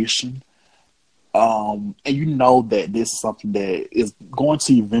foundation, and you know that this is something that is going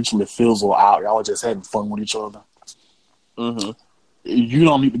to eventually fizzle out, y'all are just having fun with each other. Mm-hmm. You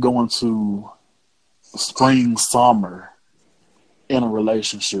don't need to go into spring, summer in a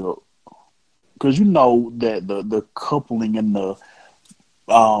relationship because you know that the coupling in the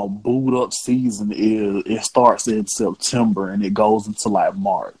boot up season it starts in September and it goes into like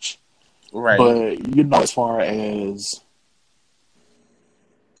March. Right. But you know, as far as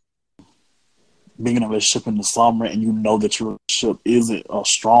being in a relationship in the summer and you know that your relationship isn't a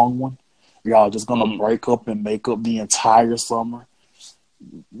strong one, y'all just gonna break up and make up the entire summer.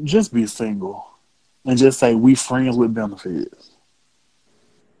 Just be single and just say we friends with benefits.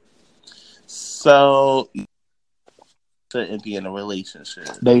 So shouldn't be in a relationship.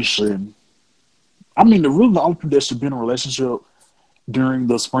 They should. I mean, the only people that should be in a relationship during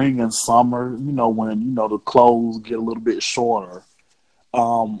the spring and summer, you know, when you know the clothes get a little bit shorter,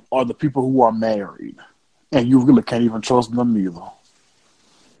 are the people who are married, and you really can't even trust them either.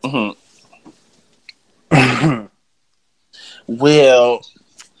 Mm-hmm. Well,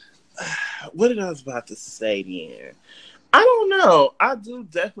 what did I was about to say then? I don't know. I do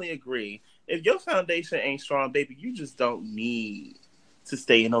definitely agree. If your foundation ain't strong, baby, you just don't need to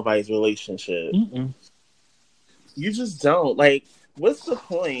stay in nobody's relationship. Mm-mm. You just don't. Like, what's the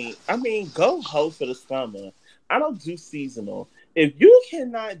point? I mean, go hoe for the summer. I don't do seasonal. If you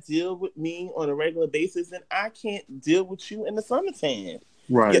cannot deal with me on a regular basis, then I can't deal with you in the summertime.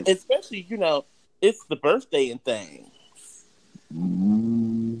 Right. Yeah, especially, you know, it's the birthday and thing.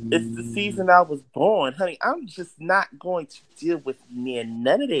 It's the season I was born, honey. I'm just not going to deal with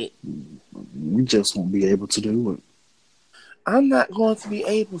none of that. You just won't be able to do it. I'm not going to be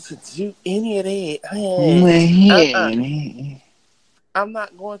able to do any of that. I'm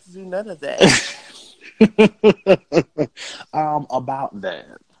not going to do none of that. About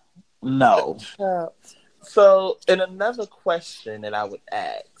that. No. So, and another question that I would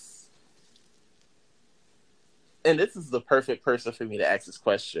ask, and this is the perfect person for me to ask this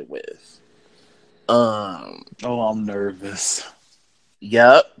question with. Oh, I'm nervous.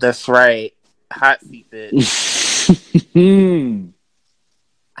 Yep, that's right. Hot seat bitch.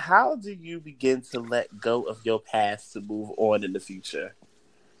 How do you begin to let go of your past to move on in the future?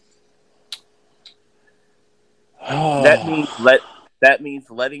 That means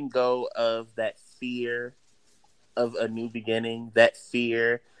letting go of that fear of a new beginning, that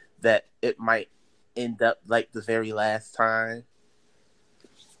fear that it might end up like the very last time.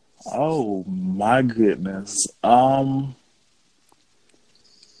 Oh my goodness.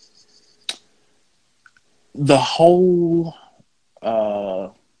 The whole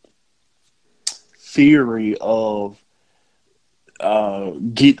theory of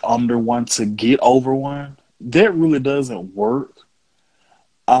get under one to get over one, that really doesn't work.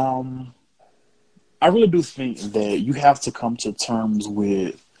 I really do think that you have to come to terms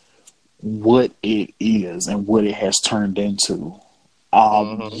with what it is and what it has turned into.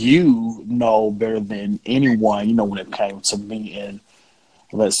 You know better than anyone, you know, when it came to me in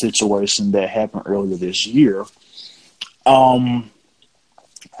that situation that happened earlier this year,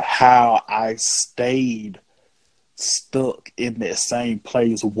 how I stayed stuck in that same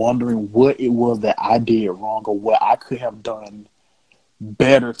place, wondering what it was that I did wrong or what I could have done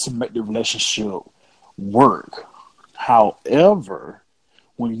better to make the relationship work. However,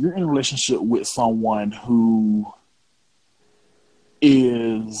 when you're in a relationship with someone who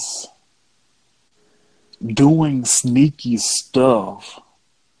is doing sneaky stuff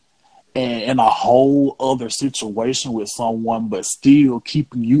and in a whole other situation with someone, but still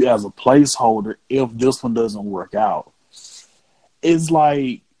keeping you as a placeholder if this one doesn't work out. It's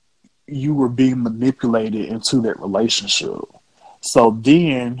like you were being manipulated into that relationship. So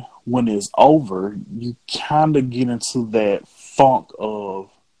then when it's over, you kind of get into that funk of,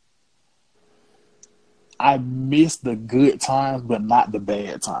 I miss the good times, but not the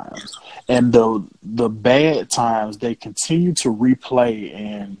bad times. And the bad times, they continue to replay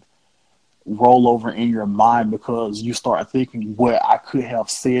and roll over in your mind because you start thinking what I could have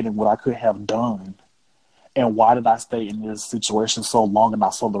said and what I could have done. And why did I stay in this situation so long and I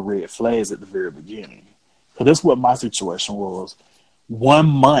saw the red flags at the very beginning? So that's what my situation was. 1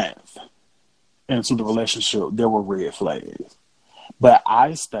 month into the relationship, there were red flags. But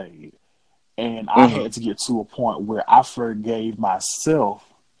I stayed. And I Mm-hmm. had to get to a point where I forgave myself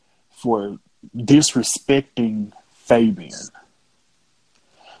for disrespecting Phabian.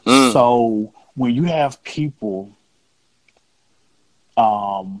 Mm. So when you have people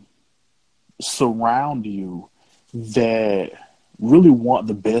surround you that really want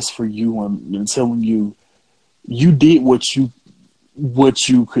the best for you and telling you you did what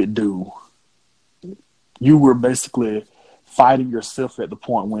you could do, you were basically fighting yourself at the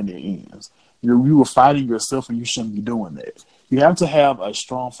point when it ends. You were fighting yourself, and you shouldn't be doing that. You have to have a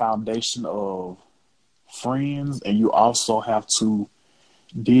strong foundation of friends, and you also have to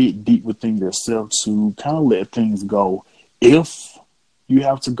dig deep within yourself to kind of let things go. If you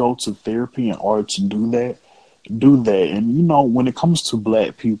have to go to therapy in order to do that, do that. And you know, when it comes to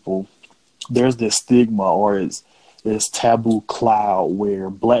Black people, there's this stigma or it's this taboo cloud where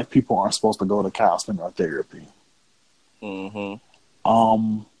Black people aren't supposed to go to counseling or therapy.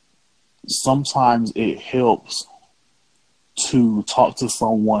 Mm-hmm. Sometimes it helps to talk to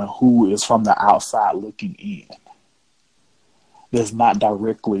someone who is from the outside looking in, that's not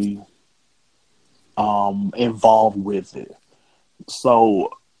directly involved with it.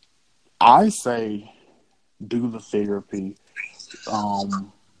 So I say do the therapy,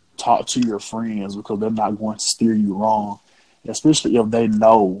 talk to your friends because they're not going to steer you wrong, especially if they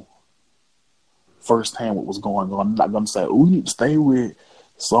know firsthand what was going on. I'm not going to say, "Oh, you need to stay with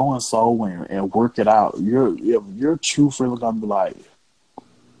so and so and work it out." If your true friends are going to be like,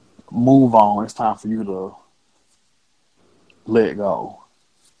 "Move on. It's time for you to let go."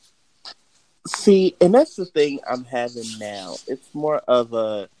 See, and that's the thing I'm having now. It's more of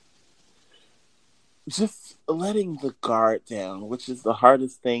a just letting the guard down, which is the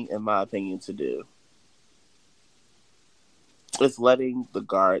hardest thing, in my opinion, to do. It's letting the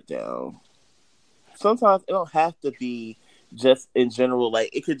guard down. Sometimes it don't have to be just in general.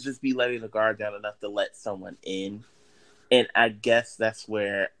 Like, it could just be letting the guard down enough to let someone in. And I guess that's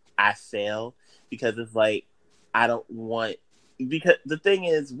where I fail because it's like I don't want, because the thing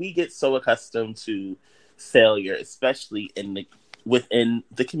is we get so accustomed to failure, especially within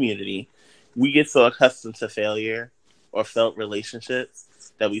the community. We get so accustomed to failure or failed relationships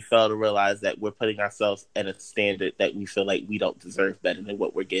that we fail to realize that we're putting ourselves at a standard that we feel like we don't deserve better than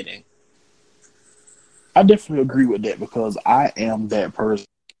what we're getting. I definitely agree with that because I am that person.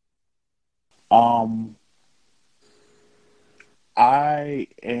 Um, I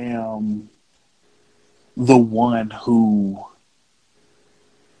am the one who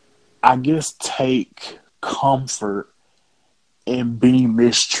I guess take comfort in being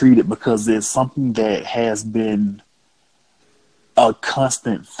mistreated because it's something that has been a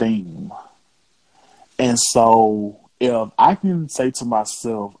constant theme. And so if I can say to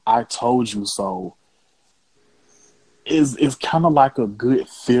myself, I told you so, is kind of like a good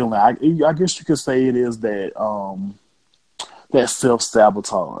feeling. I guess you could say it is that self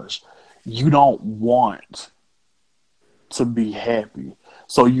sabotage. You don't want to be happy,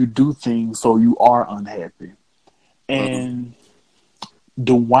 so you do things so you are unhappy. Mm-hmm. And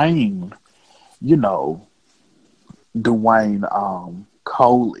Dwayne, you know, Dwayne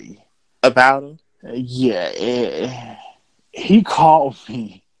Coley, About him? yeah, he called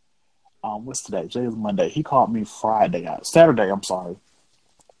me. What's today? Today is Monday. He called me Saturday. I'm sorry,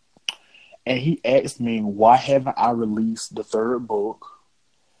 and he asked me why haven't I released the third book,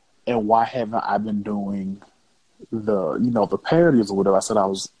 and why haven't I been doing the parodies or whatever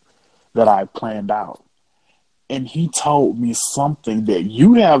that I planned out. And he told me something that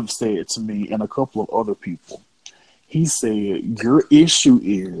you have said to me and a couple of other people. He said, your issue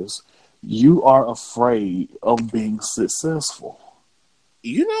is you are afraid of being successful.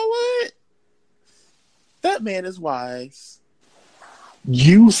 You know what? That man is wise.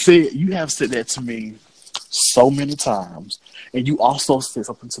 You have said that to me so many times. And you also said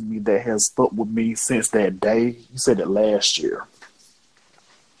something to me that has stuck with me since that day. You said it last year.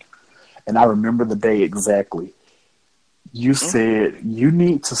 and I remember the day exactly. You said you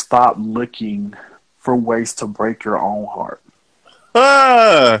need to stop looking for ways to break your own heart.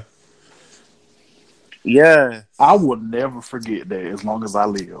 Ah, yeah. I will never forget that as long as I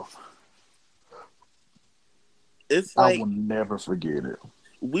live. It's I will like never forget it.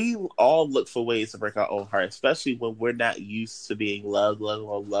 we all look for ways to break our own heart, especially when we're not used to being loved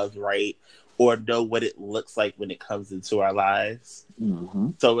or loved right, or know what it looks like when it comes into our lives.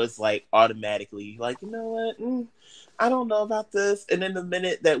 Mm-hmm. So it's like automatically, like, you know what? I don't know about this. And then the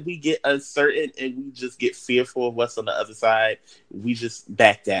minute that we get uncertain and we just get fearful of what's on the other side, we just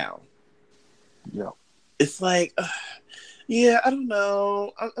back down. Yeah. It's like, yeah, I don't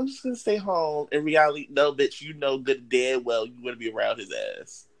know. I'm just gonna stay home. In reality, no, bitch, you know good and dead well you want to be around his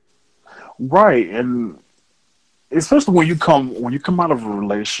ass. Right, and especially when you come out of a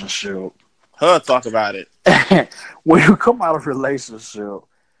relationship, Huh? Talk about it. when you come out of a relationship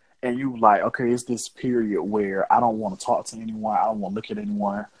and you like, okay, it's this period where I don't want to talk to anyone, I don't want to look at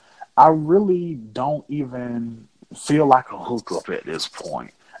anyone. I really don't even feel like a hookup at this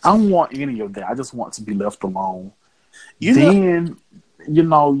point. I don't want any of that. I just want to be left alone. You know, Then, you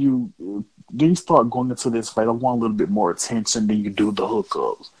know, then you start going into this phase. I want a little bit more attention than you do the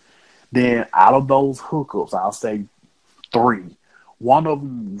hookups. Then out of those hookups, I'll say three. One of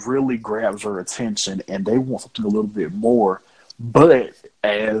them really grabs your attention and they want something a little bit more. But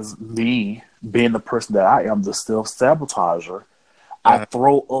as me being the person that I am, the self-sabotager, I uh,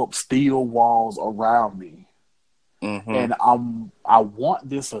 throw up steel walls around me. mm-hmm. And I want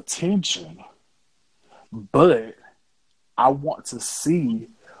this attention, but I want to see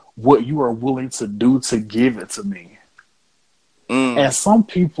what you are willing to do to give it to me. And some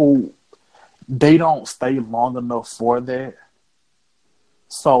people, they don't stay long enough for that,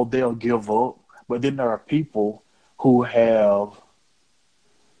 so they'll give up. But then there are people who are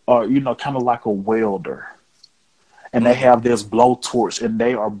kind of like a welder, and they have this blowtorch, and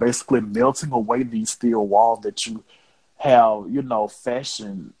they are basically melting away these steel walls that you have,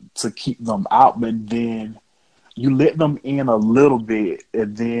 fashioned to keep them out. But then you let them in a little bit,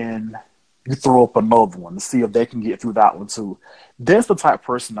 and then you throw up another one to see if they can get through that one too. That's the type of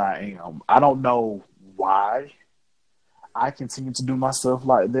person I am. I don't know why I continue to do myself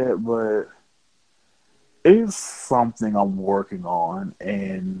like that, but it's something I'm working on.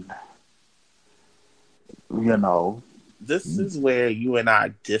 And, This is where you and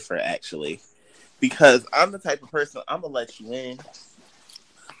I differ, actually, because I'm the type of person I'm gonna let you in,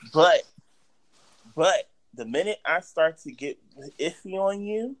 but the minute I start to get iffy on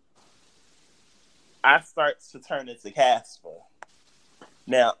you, I start to turn into Casper.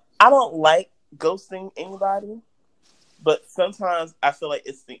 Now, I don't like ghosting anybody, but sometimes I feel like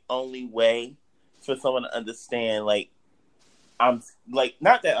it's the only way for someone to understand, like, I'm, like,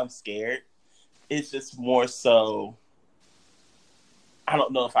 not that I'm scared, it's just more so, I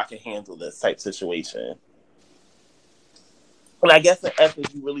don't know if I can handle this type situation. And I guess in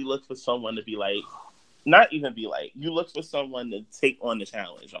essence, you really look for someone to be like, not even be like, you look for someone to take on the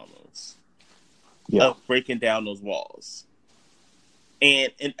challenge almost yeah, of breaking down those walls.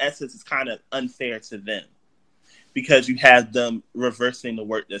 And in essence, it's kind of unfair to them because you have them reversing the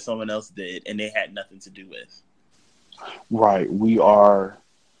work that someone else did and they had nothing to do with. right. We are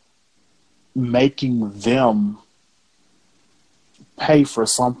making them pay for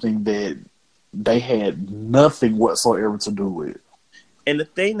something that they had nothing whatsoever to do with. And the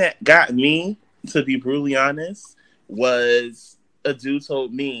thing that got me, to be brutally honest, was a dude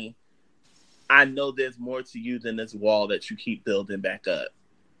told me, I know there's more to you than this wall that you keep building back up.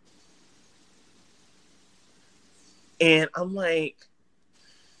 And I'm like,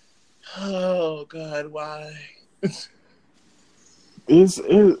 oh God, why?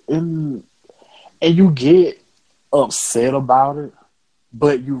 And you get upset about it,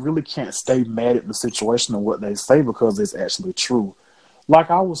 but you really can't stay mad at the situation and what they say because it's actually true.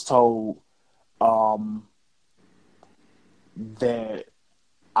 Like I was told that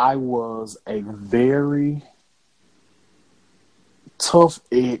I was a very tough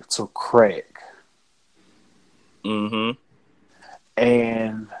egg to crack. Mm-hmm.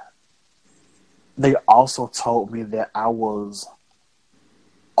 And they also told me that I was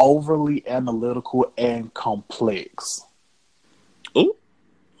overly analytical and complex. Ooh.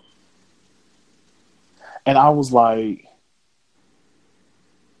 And I was like,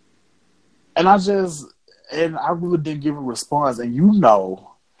 and I really didn't give a response. And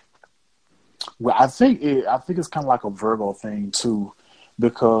well, I think it's kind of like a Virgo thing too,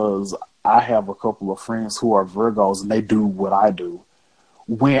 because I have a couple of friends who are Virgos and they do what I do.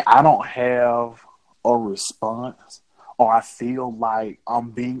 When I don't have a response, or I feel like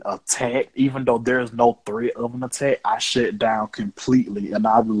I'm being attacked, even though there's no threat of an attack, I shut down completely, and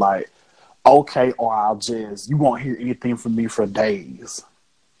I'll be like, okay, or I'll just, you won't hear anything from me for days.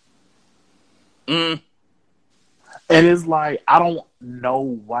 Mm. And it's like, I don't know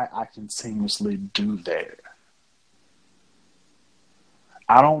why I continuously do that.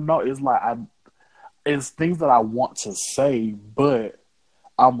 I don't know. It's like, it's things that I want to say, but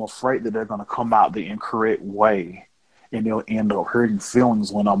I'm afraid that they're going to come out the incorrect way, and they'll end up hurting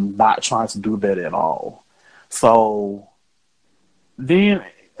feelings when I'm not trying to do that at all. So then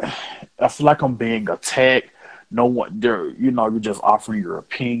I feel like I'm being attacked. No one, there, you're just offering your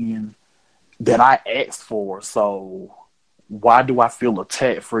opinion that I asked for. So why do I feel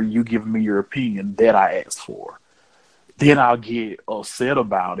attacked for you giving me your opinion that I asked for? Then I'll get upset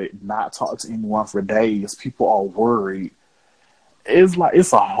about it, not talk to anyone for days. People are worried. It's like,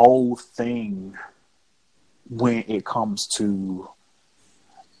 it's a whole thing when it comes to,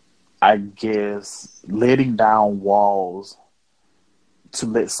 I guess, letting down walls to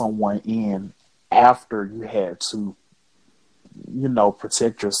let someone in after you had to,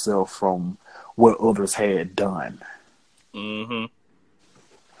 protect yourself from what others had done. Mm-hmm.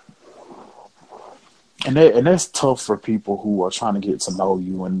 And that's tough for people who are trying to get to know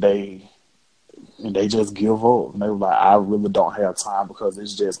you, and they just give up. And they're like, I really don't have time because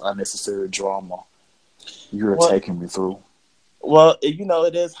it's just unnecessary drama you're taking me through. Well,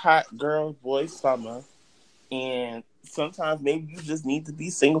 it is hot girl boy summer, and sometimes maybe you just need to be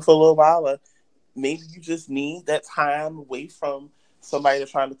single for a little while, or maybe you just need that time away from somebody that's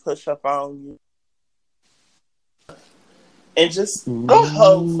trying to push up on you, and just go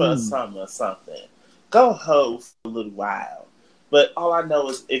hoe for a summer or something. Go hoe for a little while. But all I know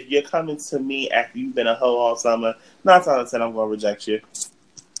is if you're coming to me after you've been a hoe all summer, 9 times out of 10 I'm going to reject you.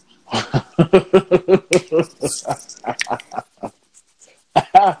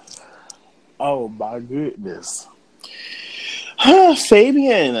 Oh my goodness.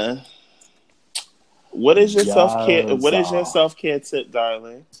 Phabian, what is your self-care? Yes, What is your self-care tip,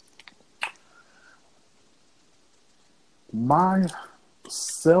 darling? My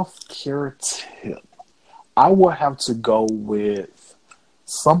self-care tip, I would have to go with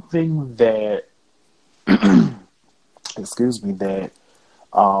something that, excuse me, that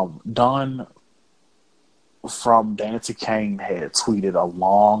Don from Danity Kane had tweeted a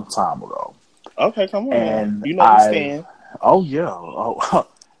long time ago. Okay, come on now. And You know we stand. oh yeah,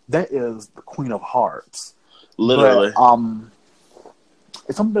 that is the Queen of Hearts. Literally. But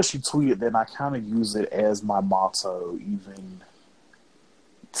it's something that she tweeted, and I kind of use it as my motto even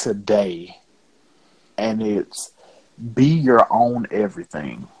today. And it's, be your own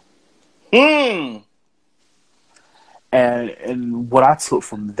everything. And what I took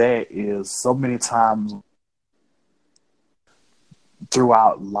from that is, so many times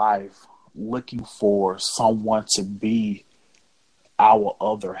throughout life, looking for someone to be our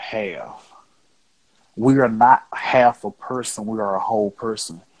other half. We are not half a person, we are a whole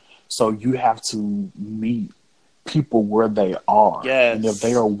person. So you have to meet people where they are. Yes. And if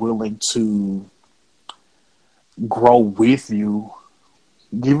they are willing to grow with you,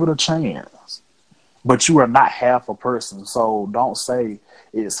 give it a chance. But you are not half a person, so don't say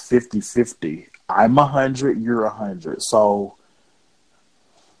it's 50-50. I'm 100, you're 100. So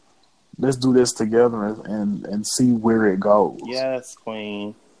let's do this together and see where it goes. Yes,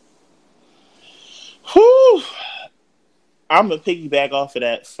 Queen. Whew. I'm gonna piggyback off of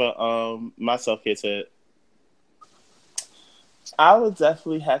that for my self-care tip. I would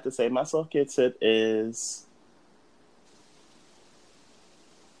definitely have to say my self-care tip is,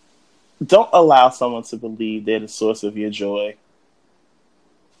 don't allow someone to believe they're the source of your joy.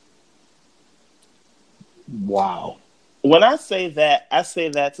 Wow. When I say that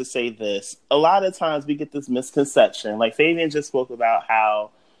to say this. A lot of times we get this misconception. Like Fabian just spoke about how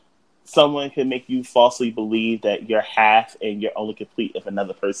someone can make you falsely believe that you're half and you're only complete if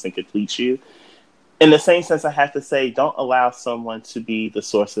another person completes you. In the same sense, I have to say, don't allow someone to be the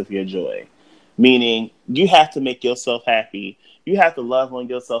source of your joy. Meaning, you have to make yourself happy. You have to love on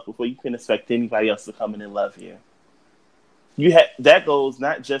yourself before you can expect anybody else to come in and love you. That goes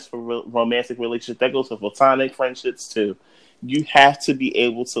not just for romantic relationships, that goes for platonic friendships too. You have to be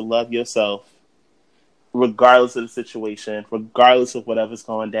able to love yourself regardless of the situation, regardless of whatever's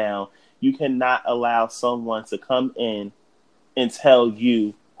going down. You cannot allow someone to come in and tell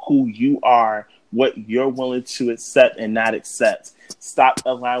you who you are, what you're willing to accept and not accept. Stop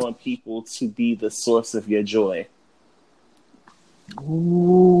allowing people to be the source of your joy.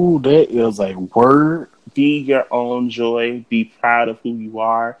 Ooh, that is a word. Be your own joy. Be proud of who you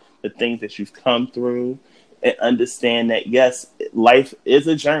are, the things that you've come through. and understand that yes, life is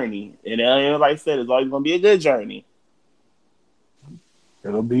a journey, and everybody said it's always going to be a good journey.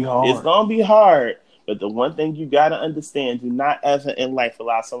 It'll be It's hard. going to be hard, but the one thing you got to understand: do not ever in life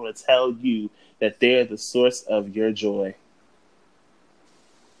allow someone to tell you that they're the source of your joy,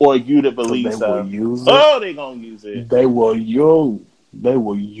 or you to Because believe they will so. use it. Oh, they gonna use it. They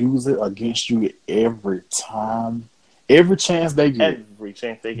will use it against you every time. Every chance they get. Every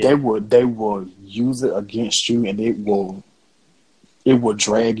chance they They get. will use it against you, and it will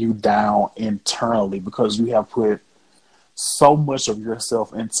drag you down internally because you have put so much of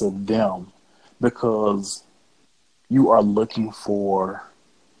yourself into them because you are looking for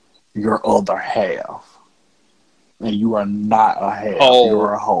your other half. And you are not a half. Whole.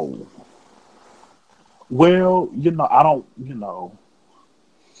 You're a whole. Well, I don't,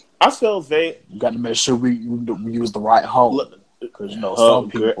 I feel you got to make sure we use the right whole. Because, some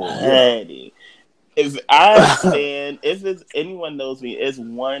people, Eddie. If I stand, if it's, anyone knows me, it's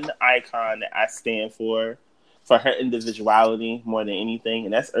one icon that I stand for her individuality more than anything,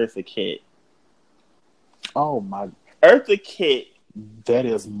 and that's Eartha Kitt. Oh, my. Eartha Kitt. That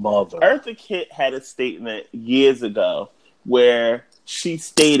is mother. Eartha Kitt had a statement years ago where she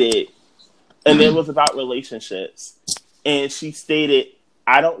stated, and it was about relationships, and she stated,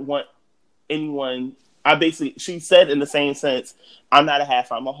 I don't want anyone, she said in the same sense, I'm not a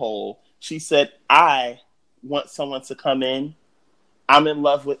half, I'm a whole. She said, I want someone to come in, I want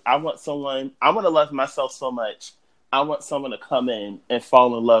to love myself so much, I want someone to come in and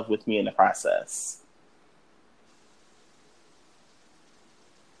fall in love with me in the process.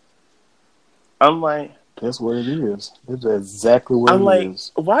 I'm like, that's what it is. That's exactly what it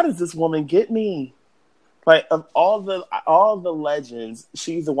is. Why does this woman get me? Like, of all the legends,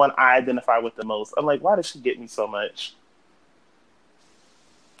 she's the one I identify with the most. I'm like, why does she get me so much?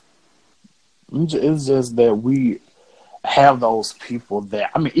 It's just that we have those people that,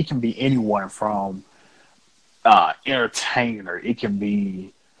 it can be anyone from entertainer. It can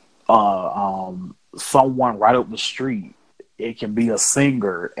be someone right up the street. It can be a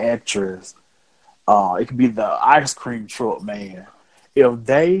singer, actress. It could be the ice cream truck man. If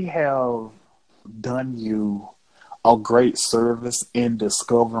they have done you a great service in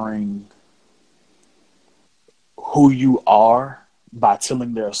discovering who you are by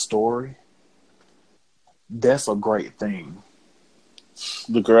telling their story, that's a great thing.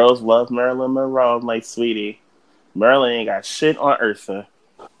 The girls love Marilyn Monroe. I'm like, sweetie, Marilyn ain't got shit on Eartha.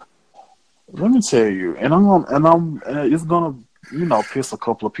 Let me tell you, and it's gonna piss a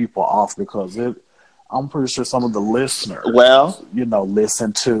couple of people off because I'm pretty sure some of the listeners,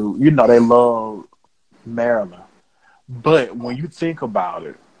 listen to, they love Marilyn. But when you think about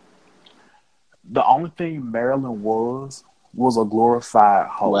it, the only thing Marilyn was a glorified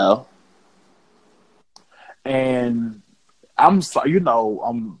hoe. Well, and I'm sorry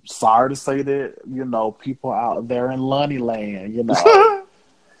to say that, people out there in Lunny Land,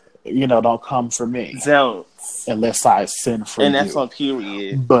 don't come for me. Don't. Unless I send for you. And that's on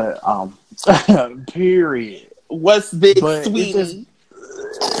period. But, period. What's big, sweetie?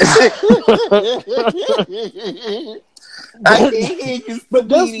 I can't hear you, but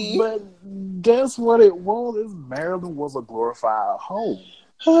that's what it was. Marilyn was a glorified hoe.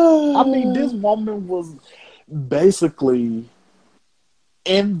 This woman was basically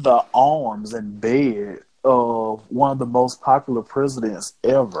in the arms and bed of one of the most popular presidents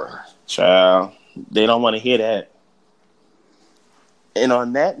ever. Child, they don't want to hear that. And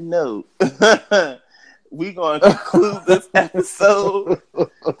on that note, we're going to conclude this episode.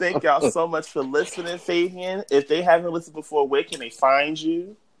 Thank y'all so much for listening, Phabian. If they haven't listened before, where can they find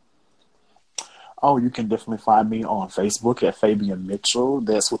you? Oh, you can definitely find me on Facebook at Phabian Mitchell.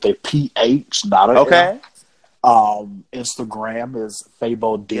 That's with a PH, not a okay. F. Instagram is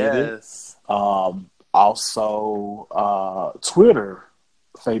Fabo Did It. Also, Twitter,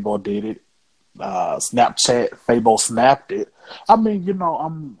 Fabo Did It. Snapchat, Fabo Snapped It. I'm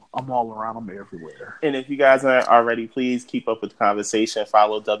all around. I'm everywhere. And if you guys aren't already, please keep up with the conversation.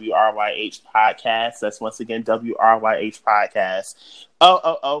 Follow WRYH Podcast. That's once again WRYH Podcast.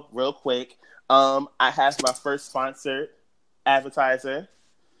 Oh, real quick. I have my first sponsored advertiser.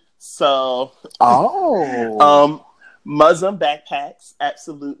 So, Muslim backpacks,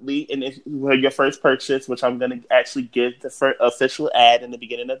 absolutely. And if your first purchase, which I'm going to actually give the first official ad in the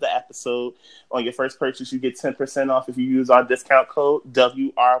beginning of the episode, on your first purchase, you get 10% off if you use our discount code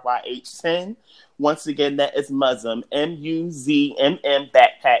WRYH10. Once again, that is Muslim, MUZMM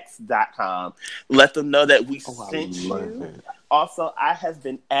backpacks.com. Let them know that we sent you. It. Also, I have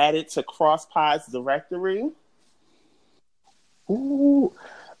been added to CrossPod's directory. Ooh.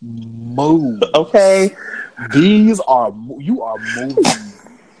 Move. Okay. You are moving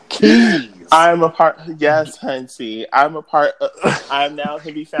keys. I'm a part. Yes, Hunty. I'm a part. I'm now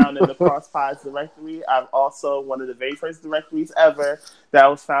can be found in the Cross Pods directory. I'm also one of the very first directories ever that I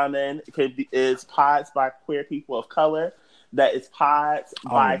was found in. Is Pods by Queer People of Color. That is Pods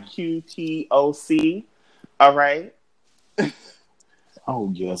by QTOC. All right.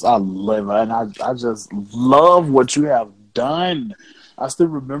 Oh yes, I love it, and I just love what you have done. I still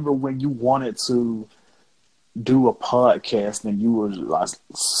remember when you wanted to do a podcast and you were like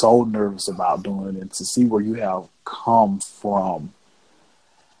so nervous about doing it, and to see where you have come from,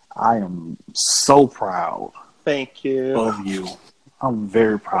 I am so proud. Thank you. Of you. I'm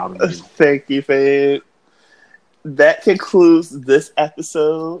very proud of you. Thank you, Fabe. That concludes this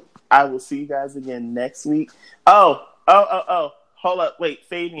episode. I will see you guys again next week. Oh. Hold up. Wait,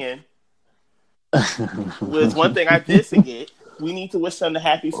 Phabian. There's one thing I did forget. We need to wish them the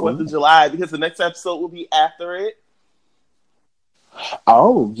happy 4th of July because the next episode will be after it.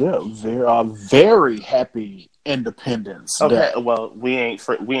 Oh, yeah. Very happy Independence Okay, Day. well, we ain't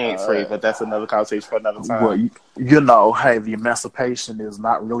free, but that's another conversation for another time. Well, you know, hey, the emancipation is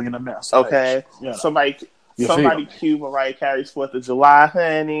not really an emancipation. Okay, you know. somebody cue Mariah Carey's 4th of July,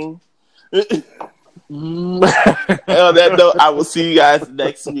 honey. On that note, I will see you guys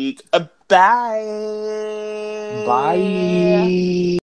next week. Bye. Bye.